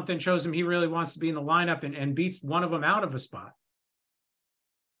 something, shows him he really wants to be in the lineup and beats one of them out of a spot.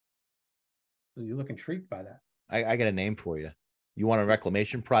 You look intrigued by that. I got a name for you. You want a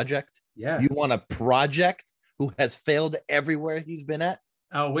reclamation project? Yeah. You want a project who has failed everywhere he's been at?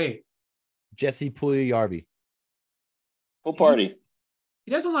 Oh, wait. Jesse Puljujarvi. Full party.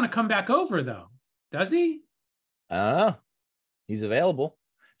 He doesn't want to come back over, though, does he? He's available.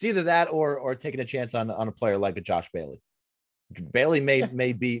 It's either that or taking a chance on a player like a Josh Bailey. Bailey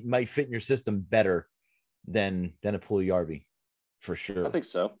might fit in your system better than a Puljujarvi, for sure. I think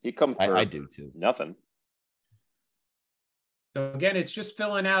so. He come for I do too. Nothing. So again, it's just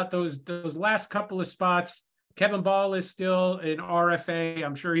filling out those last couple of spots. Kevin Ball is still an RFA.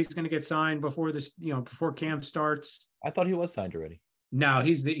 I'm sure he's going to get signed before this, before camp starts. I thought he was signed already. No,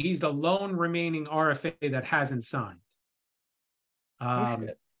 he's the lone remaining RFA that hasn't signed.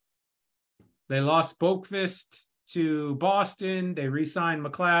 Shit. They lost Boqvist to Boston. They re-signed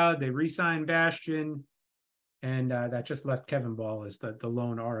McLeod. They re-signed Bastian, and that just left Kevin Ball as the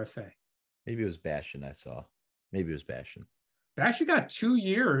lone RFA. Maybe it was Bastian. I saw. Maybe it was Bastian. Bastian got 2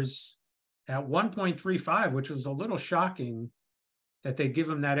 years at 1.35, which was a little shocking that they give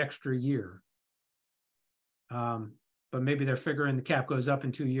him that extra year. But maybe they're figuring the cap goes up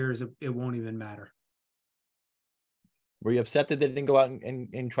in 2 years. It won't even matter. Were you upset that they didn't go out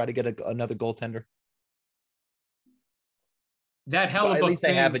and try to get another goaltender? That Hellebuck at least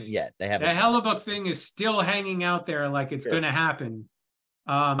thing, they haven't yet. They haven't. That Hellebuck thing is still hanging out there like it's going to happen.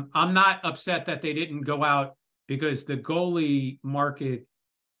 I'm not upset that they didn't go out because the goalie market,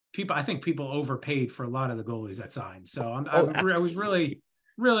 I think people overpaid for a lot of the goalies that signed. So I was really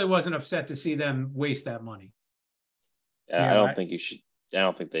wasn't upset to see them waste that money. Yeah, I don't think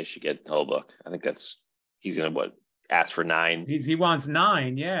they should get Hellebuck. I think he's going to ask for 9. He wants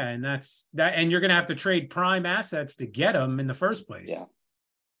 9, yeah, and that's that. And you're going to have to trade prime assets to get him in the first place. Yeah,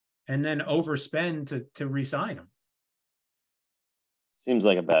 and then overspend to re-sign him. Seems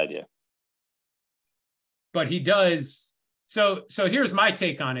like a bad idea. But he does. So here's my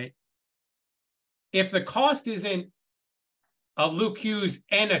take on it. If the cost isn't a Luke Hughes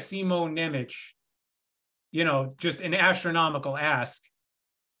and a Simo Nemec, just an astronomical ask,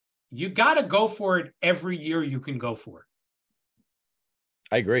 you got to go for it every year you can go for it.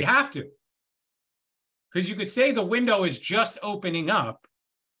 I agree. You have to. Because you could say the window is just opening up.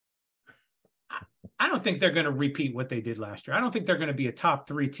 I don't think they're going to repeat what they did last year. I don't think they're going to be a top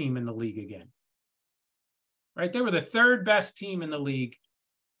 3 team in the league again. Right? They were the 3rd best team in the league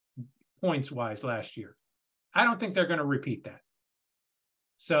points-wise last year. I don't think they're going to repeat that.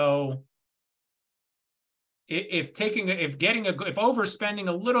 So if overspending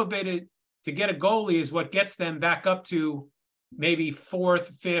a little bit to get a goalie is what gets them back up to maybe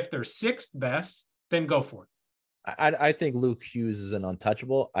 4th, 5th, or 6th best, then go for it. I think Luke Hughes is an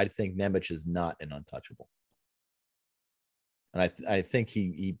untouchable. I think Nemec is not an untouchable. And I think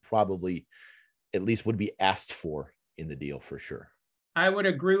he probably at least would be asked for in the deal for sure. I would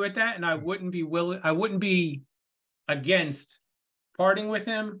agree with that, and I wouldn't be against parting with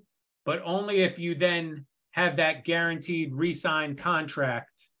him, but only if you then have that guaranteed re-sign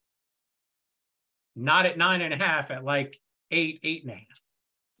contract, not at 9.5, at like 8.5.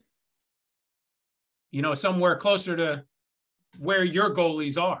 Somewhere closer to where your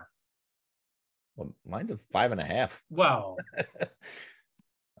goalies are. Well, mine's a 5.5. Well,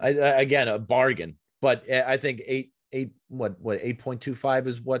 again, a bargain, but I think 8.25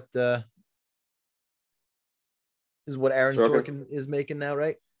 is what Aaron Sorkin is making now,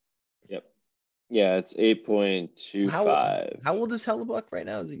 right? Yep. Yeah, it's 8.25. How old is Hellebuck right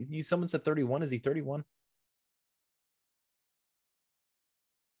now? Someone said 31. Is he 31?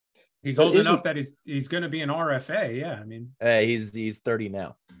 He's old enough that he's going to be an RFA. Yeah, I mean, he's 30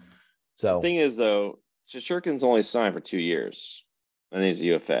 now. So the thing is, though, Shesterkin's only signed for 2 years, and he's a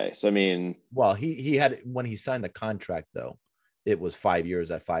UFA. So I mean, well, he had when he signed the contract though, it was 5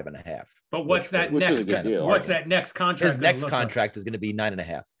 years at 5.5. But what's that next contract? His next contract is going to be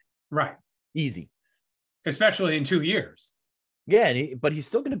 9.5. Right. Easy. Especially in 2 years. Yeah, but he's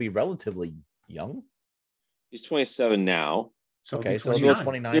still going to be relatively young. He's 27 now. So okay, so he'll be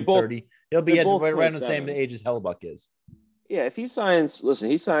 29, 30. He'll be right around the same age as Hellebuck is. Yeah, if he signs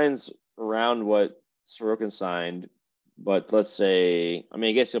around what Sorokin signed, but let's say, I mean,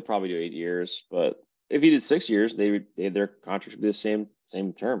 I guess he'll probably do 8 years, but if he did 6 years, their contract would be the same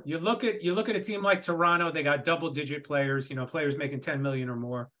term. You look at a team like Toronto, they got double-digit players, players making 10 million or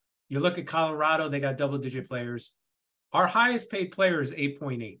more. You look at Colorado, they got double-digit players. Our highest paid player is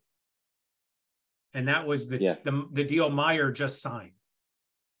 8.8. And that was the deal Meyer just signed.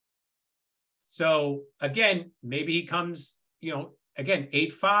 So again, maybe he comes,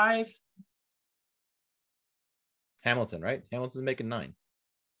 8.5. Hamilton, right? Hamilton's making 9.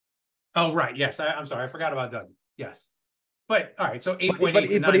 Oh, right. Yes. I'm sorry. I forgot about Doug. Yes. But all right. So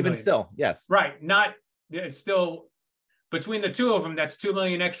 8.8. But even still, yes. Right. It's still between the two of them, that's $2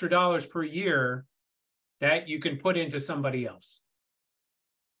 million extra per year that you can put into somebody else.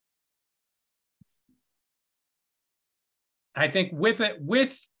 I think with a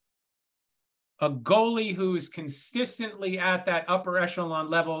goalie who's consistently at that upper echelon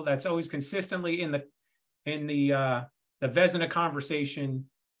level, that's always consistently in the Vezina conversation,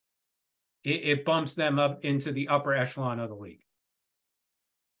 it bumps them up into the upper echelon of the league.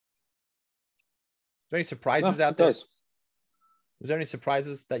 Is there any surprises out there? Was there any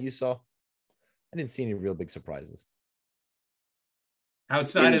surprises that you saw? I didn't see any real big surprises.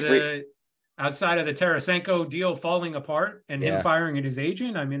 Outside of the Tarasenko deal falling apart and him firing at his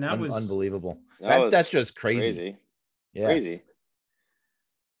agent, I mean, that was unbelievable. That's just crazy. Yeah. Crazy.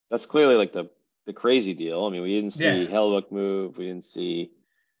 That's clearly like the crazy deal. I mean, we didn't see Hellebuck move. We didn't see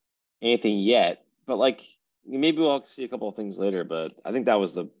anything yet. But like, maybe we'll see a couple of things later. But I think that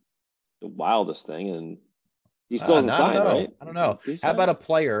was the wildest thing. And he still hasn't signed, right? I don't know. How about a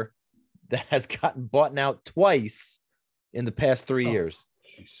player that has gotten bought out twice in the past 3 years?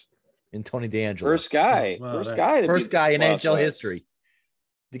 Geez. In Tony DeAngelo. First guy in NHL history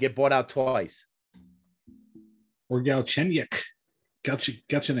to get bought out twice. Or Galchenyuk.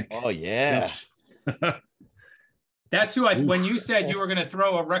 Oh, yeah. That's who when you said you were going to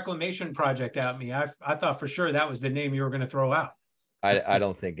throw a reclamation project at me, I thought for sure that was the name you were going to throw out. I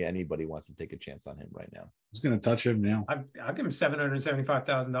don't think anybody wants to take a chance on him right now. Who's going to touch him now? I'll give him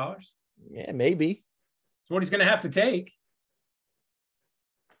 $775,000. Yeah, maybe. That's what he's going to have to take.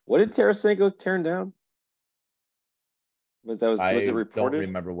 What did Tarasenko turn down? Was it reported? I don't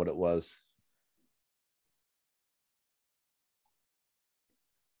remember what it was.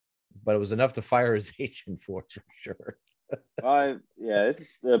 But it was enough to fire his agent for sure. This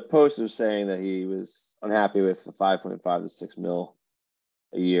is the post was saying that he was unhappy with the 5.5 to 6 mil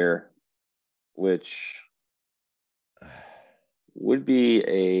a year, which would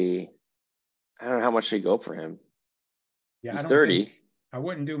be I don't know how much they go for him. Yeah, he's 30. I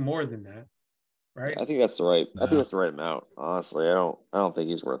wouldn't do more than that, right? I think that's the right. No. I think that's the right amount. Honestly, I don't think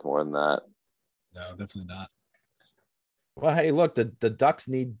he's worth more than that. No, definitely not. Well, hey, look, the Ducks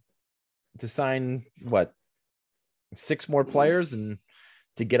need to sign 6 more players and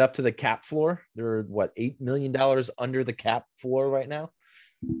to get up to the cap floor. They're $8 million under the cap floor right now.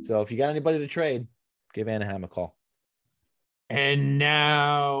 So if you got anybody to trade, give Anaheim a call. And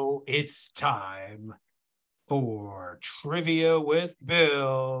now it's time for Trivia with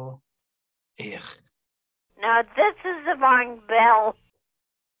Bill. Ugh. Now this is the wrong Bill.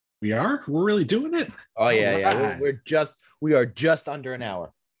 We are? We're really doing it? Oh yeah. We are just under an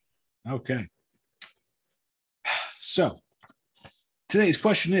hour. Okay. So today's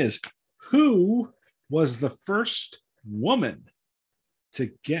question is, who was the first woman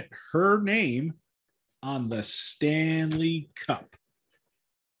to get her name on the Stanley Cup?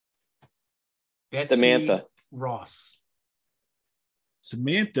 Betsy Samantha Ross.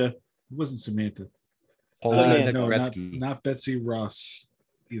 Samantha? It wasn't Samantha. Paulina no, Gretzky. Not Betsy Ross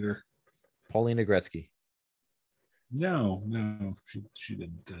either. Paulina Gretzky. No. She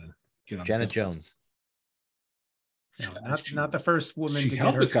didn't get on. Janet Jones. No, not the first woman to get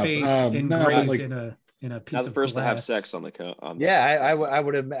held her the cup. face engraved in a piece not of glass. Not the first to have sex on the cup. I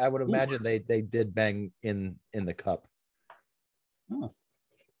would imagine they did bang in the cup. Oh.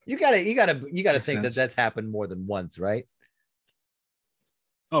 You gotta Makes think sense. that's happened more than once, right?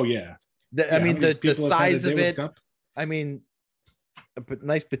 Oh yeah. I mean, the people have had a size day of with it. Cup? I mean,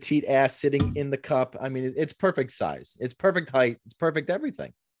 nice petite ass sitting in the cup. I mean, it's perfect size. It's perfect height. It's perfect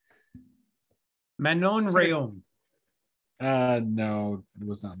everything. Manon Rayom. No, it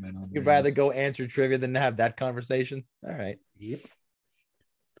was not Manon. You'd rather go answer trivia than have that conversation. All right. Yep.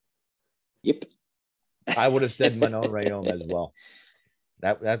 I would have said Manon Rayom as well.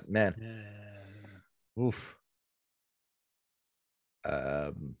 That man. Oof.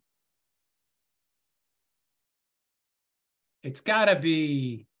 It's got to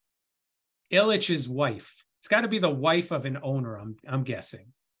be Illich's wife. It's got to be the wife of an owner. I'm guessing,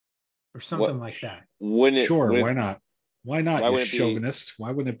 or something like that. Sure, why not? Why not? Why You wouldn't it be- chauvinist.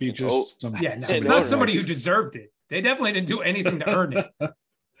 Why wouldn't it be just some? Yeah, no, Hey, it's no, not no, somebody no. who deserved it. They definitely didn't do anything to earn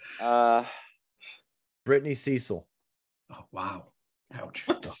it. Brittany Cecil. Oh wow! Ouch!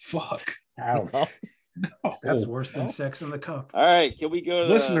 What the fuck? Ouch! No. That's worse than sex in the cup. All right, can we go to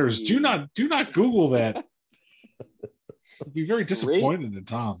Listeners, do not Google that. I'd be very Straight- disappointed in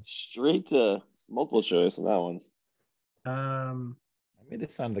Tom. straight to multiple choice on that one? I made the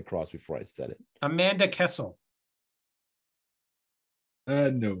sign of the cross before I said it. Amanda Kessel. No,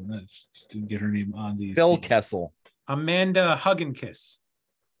 didn't get her name on these. Phil Kessel. Amanda Hug and Kiss.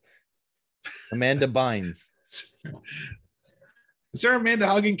 Amanda Bynes. Is there Amanda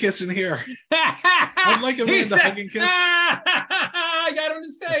Hugging Kiss in here? I'd like He Amanda said- Hugging Kiss. I got him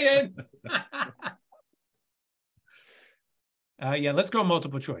to say it. Yeah, let's go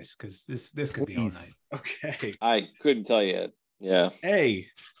multiple choice because this could be all night. Okay. I couldn't tell you yet. Yeah. A.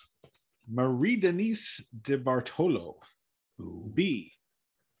 Marie Denise de Bartolo. B.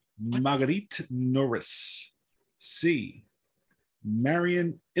 Marguerite Norris. C.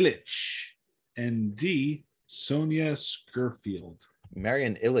 Marian Illich. And D. Sonia Skirfield.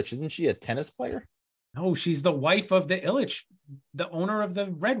 Marian Illich. Isn't she a tennis player? No, she's the wife of the Illich, the owner of the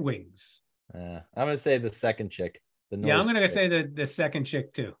Red Wings. I'm going to say the second chick. Yeah, I'm Norris going to chick. say the second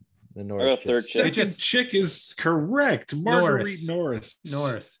chick too. The Norris chick. third chick. Second chick is correct. Marguerite Norris.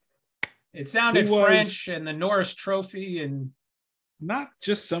 Norris. It sounded Who was- French and the Norris Trophy and Not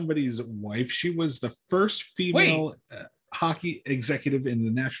just somebody's wife. She was the first female hockey executive in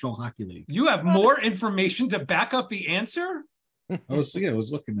the National Hockey League. you have more information to back up the answer? I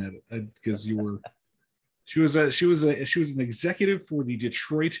was looking at it because you were. She was an executive for the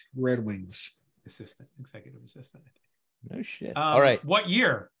Detroit Red Wings. Executive assistant. No shit. All right. What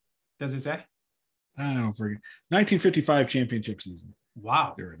year does it say? I don't forget. 1955 championship season.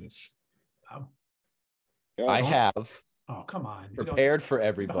 Wow. There it is. Wow. I have Oh, come on. prepared for We don't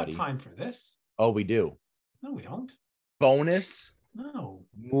everybody. have time for this. Oh, we do. No, we don't. Bonus No.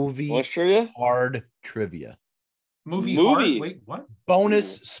 movie What's trivia? hard trivia. Movie. Movie. Hard? Wait, what?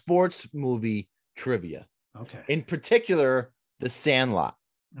 Bonus sports movie trivia. Okay. In particular, The Sandlot.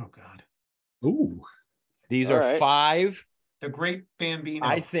 Oh, God. Ooh. These All are right. 5, The Great Bambino.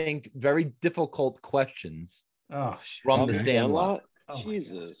 I think, very difficult questions Oh, shit. from Okay. The Sandlot. Oh my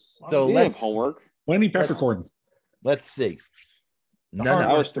Jesus. So You have let's homework. Wendy Peppercorn. let's see. The No, hard That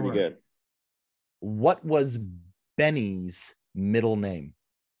no. was pretty story. good. What was Benny's middle name?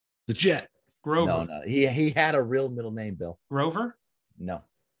 The Jet. Grover. No. He had a real middle name, Bill. Grover? No.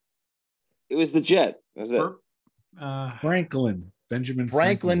 It was the Jet. That's it. Bur- Franklin. Benjamin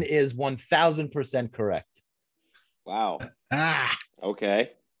Franklin is 1000% correct. Wow. Ah.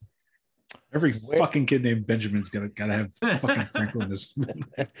 Okay. Every Where- fucking kid named Benjamin's gotta have fucking Franklin as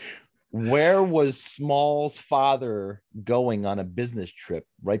Where was Small's father going on a business trip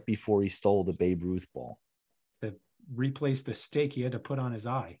right before he stole the Babe Ruth ball? to replace the steak he had to put on his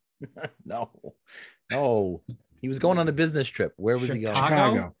eye. No. He was going on a business trip. Where was he going?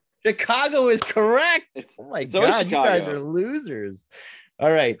 Chicago. Chicago is correct. It's- Oh my it's always God, you guys Chicago. are losers.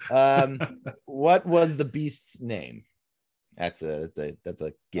 All right. What was the beast's name? That's a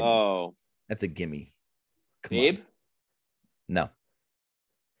gimme. Oh, That's a gimme. Come on. Babe? No.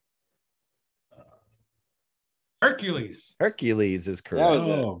 Hercules. Hercules is That correct. was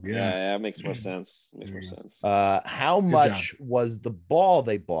Oh, it. yeah. Yeah, that makes more sense. Makes more There you go. sense. How much was the ball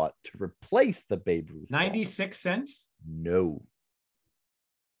they bought to replace the Babe Ruth ball? 96 cents. No.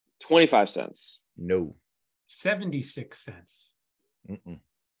 25 cents. No. 76 cents. Mm-mm.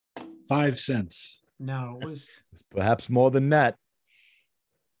 5 cents. No, it was. It's perhaps more than that.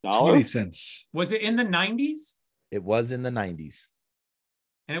 Dollar? 20 cents. Was it in the 90s? It was in the 90s.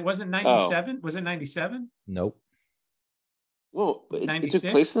 And it wasn't 97? Was it 97? Nope. Well, it took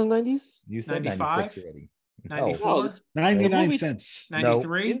 96? place in the 90s? You said 95? 96 already. No. 94? No, this- 99 movie- cents.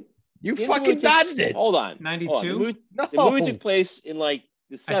 93? You the fucking movie took- dodged it. Hold on. 92? Hold on. No. The movie took place in like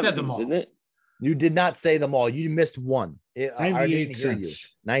The I said 70s, them all. isn't it? You did not say them all. You missed one. I 98 didn't hear you.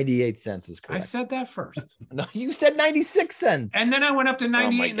 cents. 98 cents is I correct. said that first. No, you said 96 cents. And then I went up to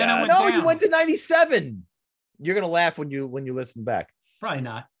 98, my and then I God. went no, down. you went to 97. You're gonna laugh when you listen back. Probably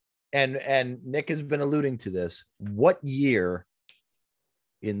not. And Nick has been alluding to this. What year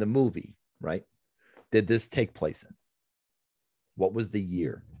in the movie, right, did this take place in? What was the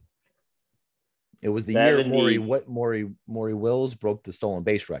year? It was the year 70. Maury Wills broke the stolen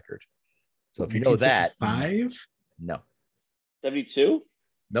base record. So if you know that, 5? no, 72?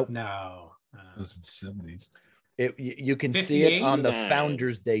 nope. No. That was in the 70s. You can see it on the 58?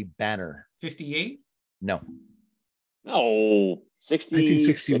 Founders Day banner. 58? No, No. 60.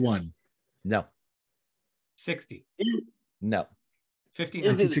 1961. no, 60? no, 59?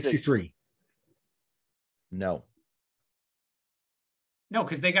 Is it- 1963. no. No,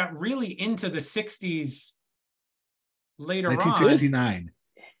 because they got really into the 60s later on. 1969.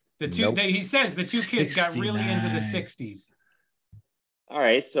 The two, Nope. he says the two kids got really into the 69. 60s. All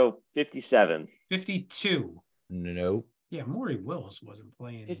right, so 57. 52. Nope. Yeah, Maury Wills wasn't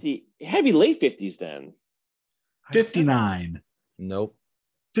playing. 50. It had to be late 50s then. I said- 59. Nope.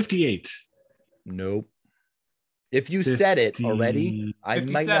 58. Nope. If you said it already, I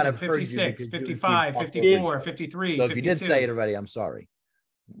might not 57, have heard you. 56, because you 55, and Steve talked 54, over each other. 53, So if you did 52. say it already, I'm sorry.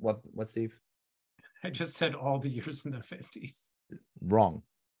 What, Steve? I just said all the years in the 50s. Wrong.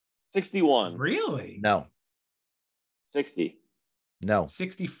 61. Really? No, 60. no,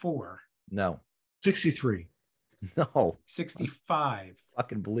 64, no, 63. no. 65,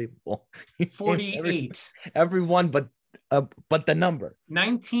 Fucking believable. 48, Everyone but the number.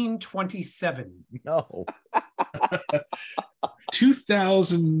 1927. No.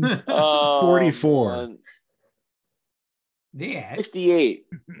 2044. man. Yeah. 68.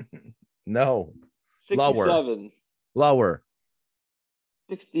 No. 67. Lower.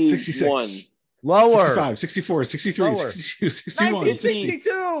 61. 66. Lower. 65, 64, 63, Lower. 62, 61,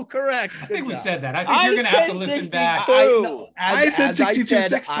 1962. Correct. I think we Good said that. I think I you're going to have to said listen 62. back. job. I know. I said As 62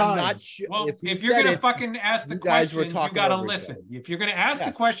 6 I'm not times. sure. Well, you if you're said going to it- fucking ask the you guys were questions, you talking got to over each listen. other. If you're going to ask the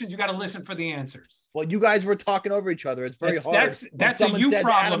Yes. questions, you got to listen for the answers. Well, you guys were talking over each other. It's very That's- hard. that's- when that's a someone you says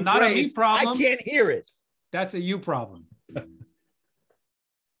problem, Adam not a me Graves, problem. I can't hear it. That's a you problem.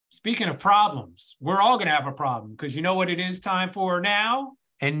 Speaking of problems, we're all going to have a problem because you know what it is time for now?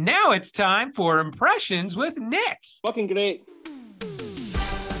 And now it's time for Impressions with Nick. Fucking great.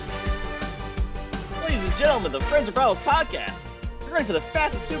 Ladies and gentlemen, the Friends of Bravo podcast. You're ready for the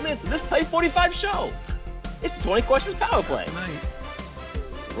fastest 2 minutes of this Type 45 show. It's the 20 questions power play.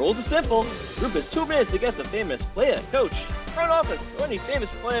 The rules are simple. The group has 2 minutes to guess a famous player, coach, front office, or any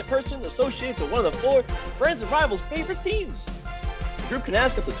famous person associated with one of the 4 Friends and Rivals' favorite teams. The group can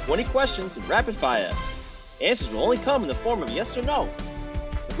ask up to 20 questions in rapid fire. Answers will only come in the form of yes or no.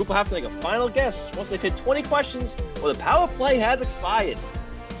 The group will have to make a final guess once they've hit 20 questions or the power play has expired.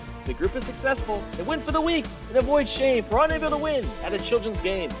 If the group is successful, they win for the week and avoid shame for unable to win at a children's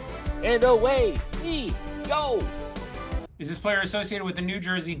game. And away we go. Is this player associated with the New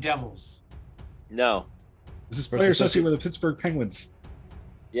Jersey Devils? No. This is player associated with the Pittsburgh Penguins.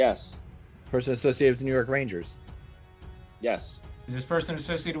 Yes. Person associated with the New York Rangers. Yes. Is this person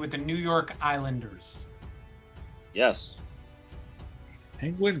associated with the New York Islanders? Yes.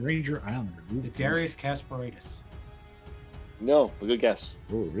 Penguin, Ranger, Islander. The Darius Kasparaitis? No. A good guess.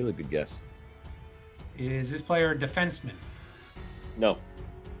 Oh, really good guess. Is this player a defenseman? No.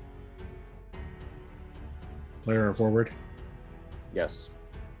 Player or forward. Yes.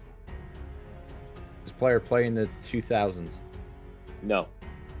 This player played in the 2000s. No.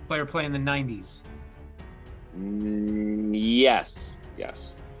 Player play in the 90s? Yes.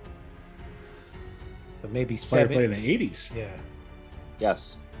 Yes. So maybe Player 7. played in the 80s. Yeah.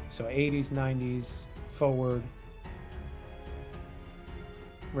 Yes. So 80s, 90s, forward.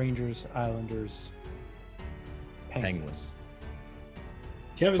 Rangers, Islanders, Penguins.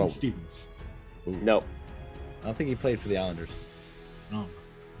 Kevin Forward. Stevens. Ooh. No. I don't think he played for the Islanders. Oh,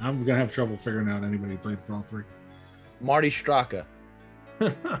 I'm going to have trouble figuring out anybody who played for all 3. Marty Straka.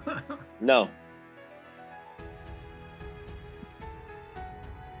 No.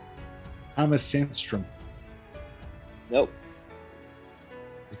 Thomas Sandstrom. Nope.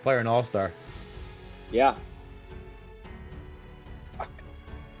 This player an All-Star. Yeah.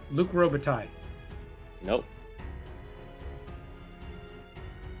 Luke Robitaille. Nope.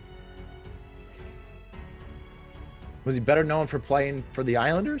 Was he better known for playing for the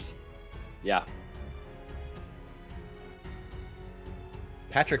Islanders? Yeah.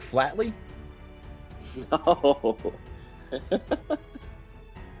 Patrick Flatley? No.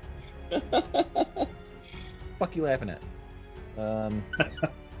 Fuck you laughing at?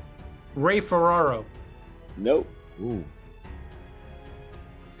 Ray Ferraro. Nope. Ooh.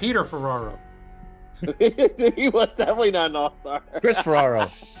 Peter Ferraro. He was definitely not an all-star. Chris Ferraro.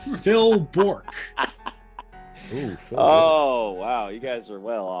 Phil Bork. Ooh, Phil. Oh, wow. You guys are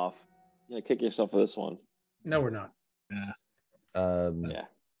well off. Yeah, kick yourself for this one. No, we're not. Yeah. Yeah.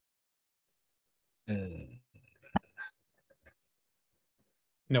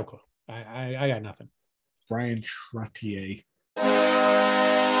 No clue. I got nothing. Brian Trottier.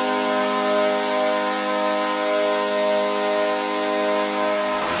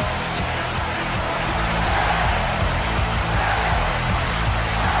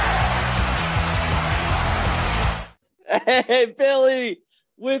 Hey, Billy,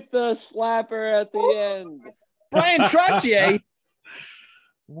 with the slapper at the end. Brian Trottier.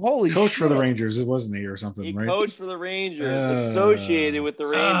 Holy Coach shit. for the Rangers, it wasn't he or something, He right? coached for the Rangers, associated with the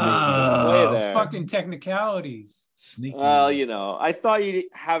Rangers. He didn't play there. Fucking technicalities. Sneaky. Well, I thought you'd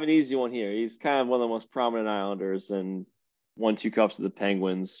have an easy one here. He's kind of one of the most prominent Islanders and won 2 cups of the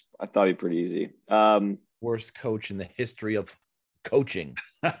Penguins. I thought he'd be pretty easy. Worst coach in the history of coaching.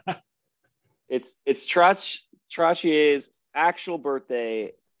 It's Trottier's actual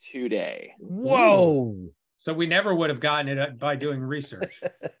birthday today. Whoa. So we never would have gotten it by doing research.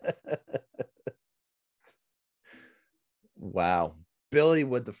 Wow. Billy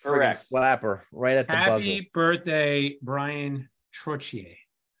with the friggin' Correct. slapper right at the buzzer. Happy birthday, Brian Trottier.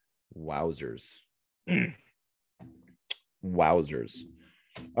 Wowzers. Wowzers.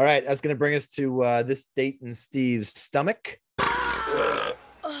 All right, that's going to bring us to this date in Steve's stomach. Oh,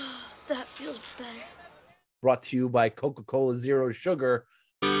 that feels better. Brought to you by Coca-Cola Zero Sugar.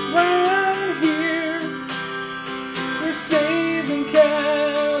 Right here, we're saving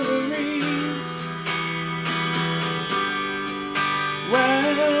calories.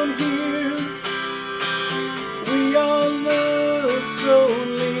 Round here, we all look so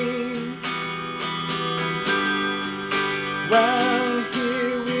lean. Round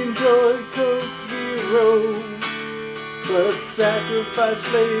here, we enjoy Coke Zero, but sacrifice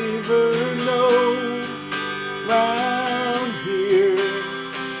flavor, no. Round here,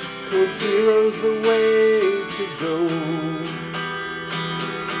 Coke Zero's the way to go.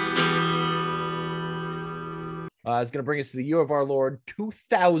 It's going to bring us to the year of our Lord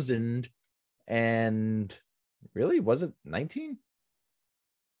 2000. And really, was it 19?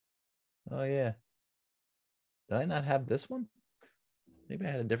 Oh, yeah. Did I not have this one? Maybe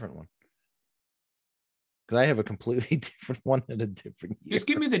I had a different one. Because I have a completely different one and a different year. Just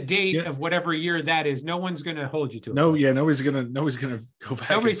give me the date Yeah. of whatever year that is. No one's going to hold you to it. Nobody's gonna go back.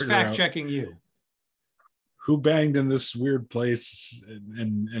 Nobody's and figure out fact checking you. who banged in this weird place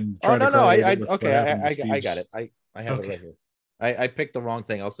and Oh, try to no. correlate I it with what okay. happened to I Steve's. got it. I have it right here. I picked the wrong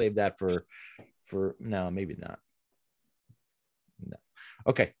thing. I'll save that for no, maybe not. No.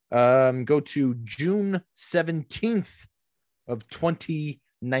 Okay. Go to June 17th of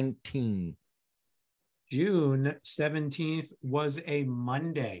 2019. June 17th was a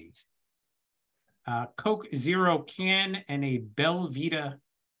Monday. Coke Zero can and a Belvita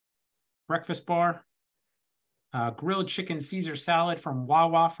breakfast bar. Grilled chicken Caesar salad from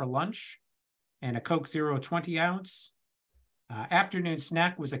Wawa for lunch. And a Coke Zero 20 ounce. Afternoon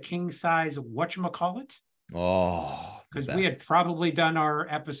snack was a king size whatchamacallit. Oh, Because we had probably done our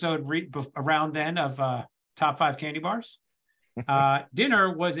episode around then of top 5 candy bars.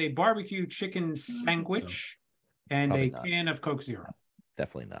 Dinner was a barbecue chicken sandwich and Probably a not. can of Coke Zero.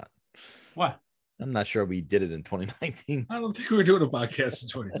 Definitely not. What? I'm not sure we did it in 2019. I don't think we were doing a podcast in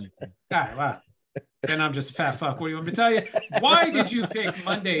 2019. All right, wow. Then I'm just a fat fuck. What do you want me to tell you? Why did you pick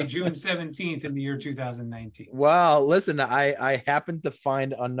Monday, June 17th in the year 2019? Well, listen, I happened to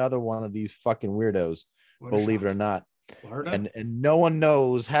find another one of these fucking weirdos, believe it or not. Florida? And no one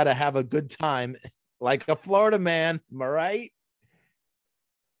knows how to have a good time like a Florida man. Am I right?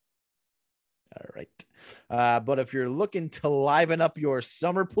 All right. But if you're looking to liven up your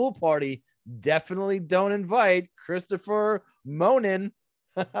summer pool party, definitely don't invite Christopher Monin.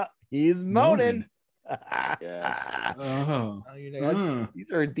 He's moaning. Yeah. Oh. You know,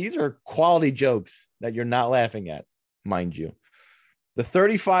 these are quality jokes that you're not laughing at, mind you. The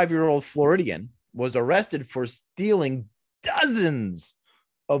 35-year-old Floridian was arrested for stealing dozens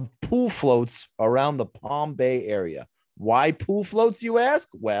of pool floats around the Palm Bay area. Why pool floats, you ask?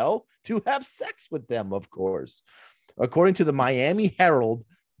 Well, to have sex with them, of course. According to the Miami Herald,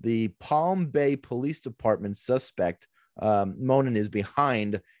 the Palm Bay Police Department suspect Monin is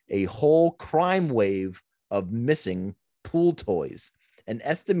behind a whole crime wave of missing pool toys. An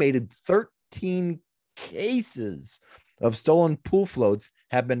estimated 13 cases of stolen pool floats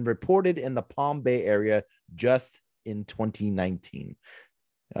have been reported in the Palm Bay area just in 2019.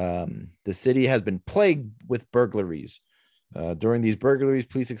 The city has been plagued with burglaries. During these burglaries,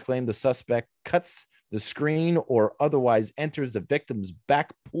 police exclaim the suspect cuts the screen or otherwise enters the victim's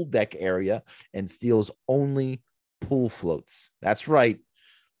back pool deck area and steals only pool floats. That's right,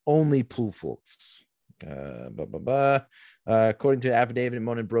 only pool floats. According to the affidavit,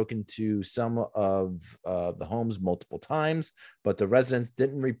 Monin broke into some of the homes multiple times, but the residents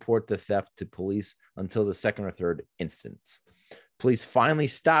didn't report the theft to police until the second or third instance. Police finally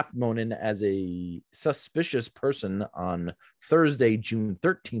stopped Monin as a suspicious person on Thursday, June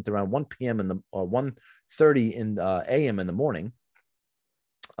 13th, around 1 p.m. in the 1:30 in a.m. in the morning.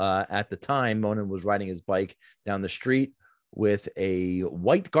 At the time, Monin was riding his bike down the street with a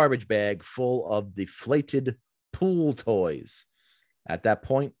white garbage bag full of deflated pool toys. At that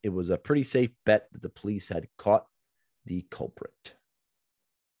point, it was a pretty safe bet that the police had caught the culprit.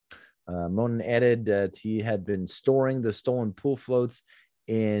 Monin added that he had been storing the stolen pool floats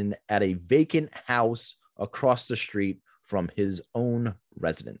at a vacant house across the street from his own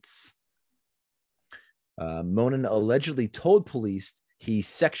residence. Monin allegedly told police he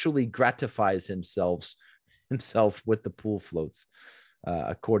sexually gratifies himself with the pool floats.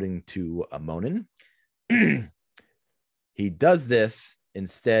 According to Monin, he does this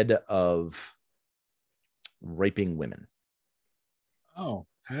instead of raping women. Oh,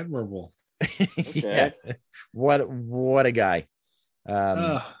 admirable. Yeah. What a guy.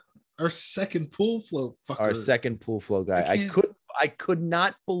 Our second pool float fucker. Our second pool float guy. I could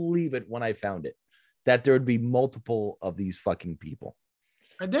not believe it when I found it, that there would be multiple of these fucking people.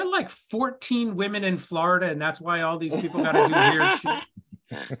 Are there like 14 women in Florida, and that's why all these people got to do weird shit?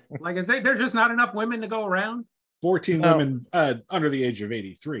 Like, is there's just not enough women to go around? 14 women under the age of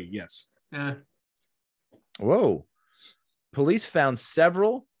 83. Yes. Whoa. Police found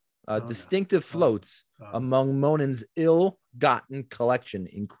several distinctive floats among Monin's ill-gotten collection,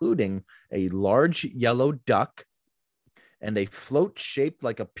 including a large yellow duck and a float shaped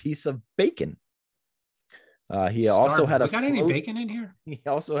like a piece of bacon. He also had got any bacon in here? He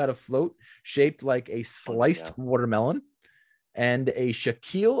also had a float shaped like a sliced watermelon and a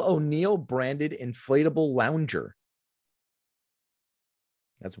Shaquille O'Neal branded inflatable lounger.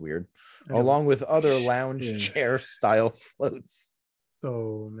 That's weird. Along with other lounge chair style floats.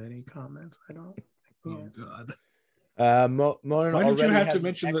 So many comments. I don't. Oh God. Monin, why did you have to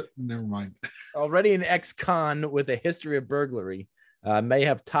mention that? Never mind. Already an ex-con with a history of burglary, may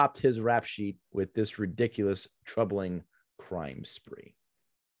have topped his rap sheet with this ridiculous, troubling crime spree.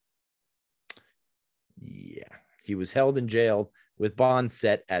 Yeah, he was held in jail with bond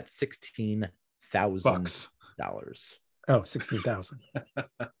set at $16,000. Oh, 16,000.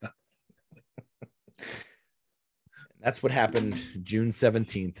 That's what happened June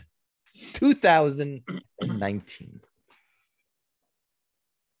 17th, 2019.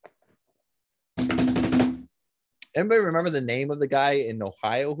 Anybody remember the name of the guy in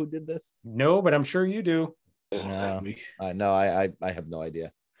Ohio who did this? No, but I'm sure you do. No, I have no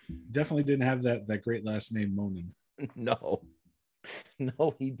idea. Definitely didn't have that great last name, Monin. No,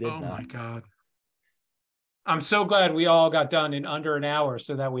 he did not. Oh my God. I'm so glad we all got done in under an hour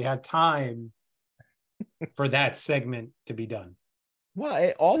so that we had time for that segment to be done.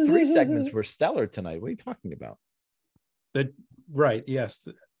 Well, all three segments were stellar tonight. What are you talking about? Right. Yes.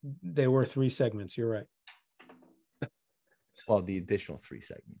 They were three segments. You're right. Well, the additional three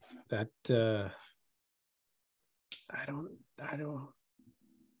segments. That I don't.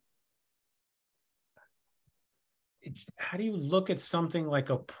 How do you look at something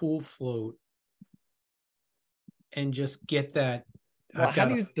like a pool float and just get that? Well, how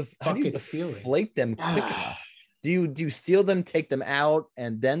do you deflate them quick enough? Do you steal them, take them out,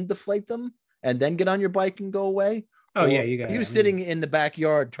 and then deflate them, and then get on your bike and go away? Oh, yeah, you got. Are you sitting in the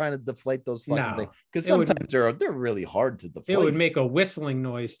backyard trying to deflate those fucking things? Because sometimes they're really hard to deflate. It would make a whistling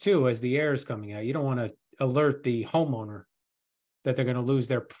noise too as the air is coming out. You don't want to alert the homeowner that they're going to lose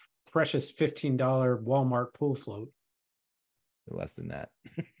their precious $15 Walmart pool float. Less than that.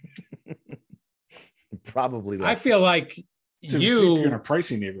 Probably less. I feel like you're in a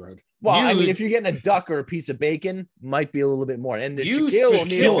pricey neighborhood. Well, I mean, if you're getting a duck or a piece of bacon, might be a little bit more. And the Shaquille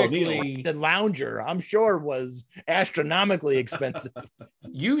O'Neal, the lounger, I'm sure was astronomically expensive.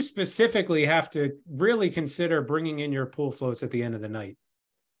 You specifically have to really consider bringing in your pool floats at the end of the night.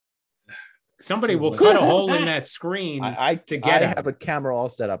 Somebody will cut a hole in that screen I have a camera all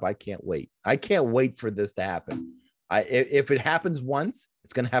set up. I can't wait. I can't wait for this to happen. If it happens once,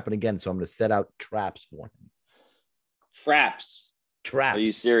 it's going to happen again. So I'm going to set out traps for him. Traps. Are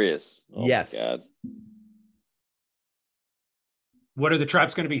you serious? Oh, yes. my God. What are the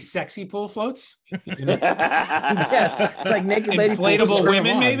traps going to be? Sexy pool floats? You know? Yes, like naked lady Inflatable pools.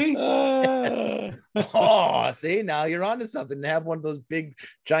 women, on. maybe? Oh, see, now you're onto something. They have one of those big,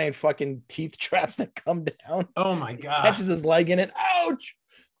 giant fucking teeth traps that come down. Oh my god! Catches his leg in it. Ouch!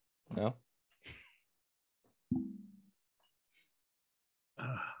 No.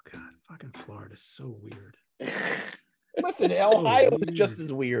 Oh god, fucking Florida's so weird. Listen, Ohio is just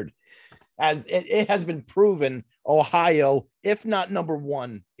as weird. As it has been proven, Ohio, if not number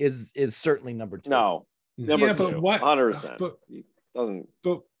one, is certainly number two. No, number Yeah, two, but what? 100%. But Doesn't.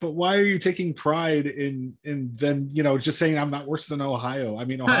 but why are you taking pride in then just saying I'm not worse than Ohio? I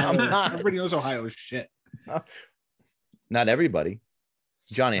mean, Ohio. I'm not. Everybody knows Ohio is shit. Not everybody.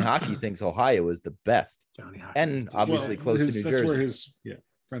 Johnny Hockey thinks Ohio is the best, Johnny Hawkins and obviously close to New that's Jersey. where his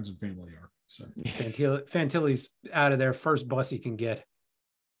friends and family are. So Fantilli's out of there. First bus he can get.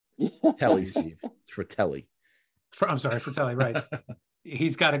 Telly, Steve. It's for Telly. I'm sorry, for Telly, right?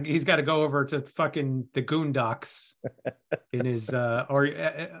 He's got to go over to fucking the Goondocks in his what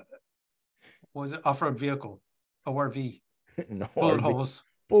was it, off-road vehicle, ORV, No, bullet holes.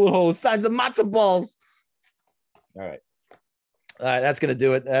 Bullet holes, signs of matzo balls. All right. That's gonna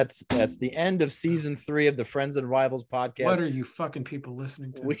do it. That's the end of season 3 of the Friends and Rivals podcast. What are you fucking people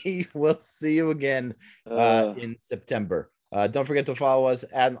listening to? We will see you again in September. Don't forget to follow us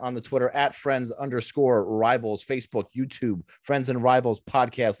on the Twitter at Friends_Rivals, Facebook, YouTube, Friends and Rivals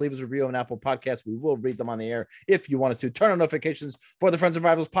podcast. Leave us a review on Apple Podcasts. We will read them on the air if you want us to. Turn on notifications for the Friends and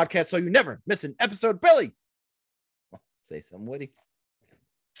Rivals podcast so you never miss an episode. Billy, say something witty.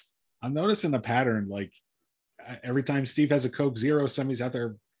 I'm noticing a pattern. Like every time Steve has a Coke Zero, somebody's out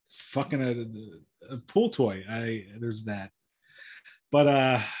there fucking a pool toy. There's that.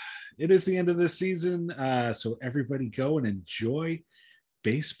 But it is the end of this season, so everybody go and enjoy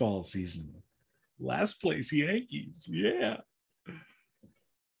baseball season. Last place Yankees, yeah.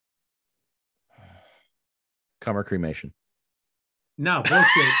 Cum or cremation? No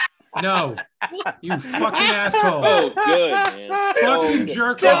bullshit. No, you fucking asshole. Oh, good, man. Fucking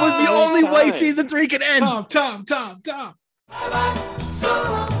jerk That off. was the only way season 3 can end. Tom. Bye-bye, so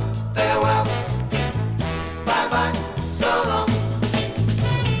long, farewell. Bye-bye, so long.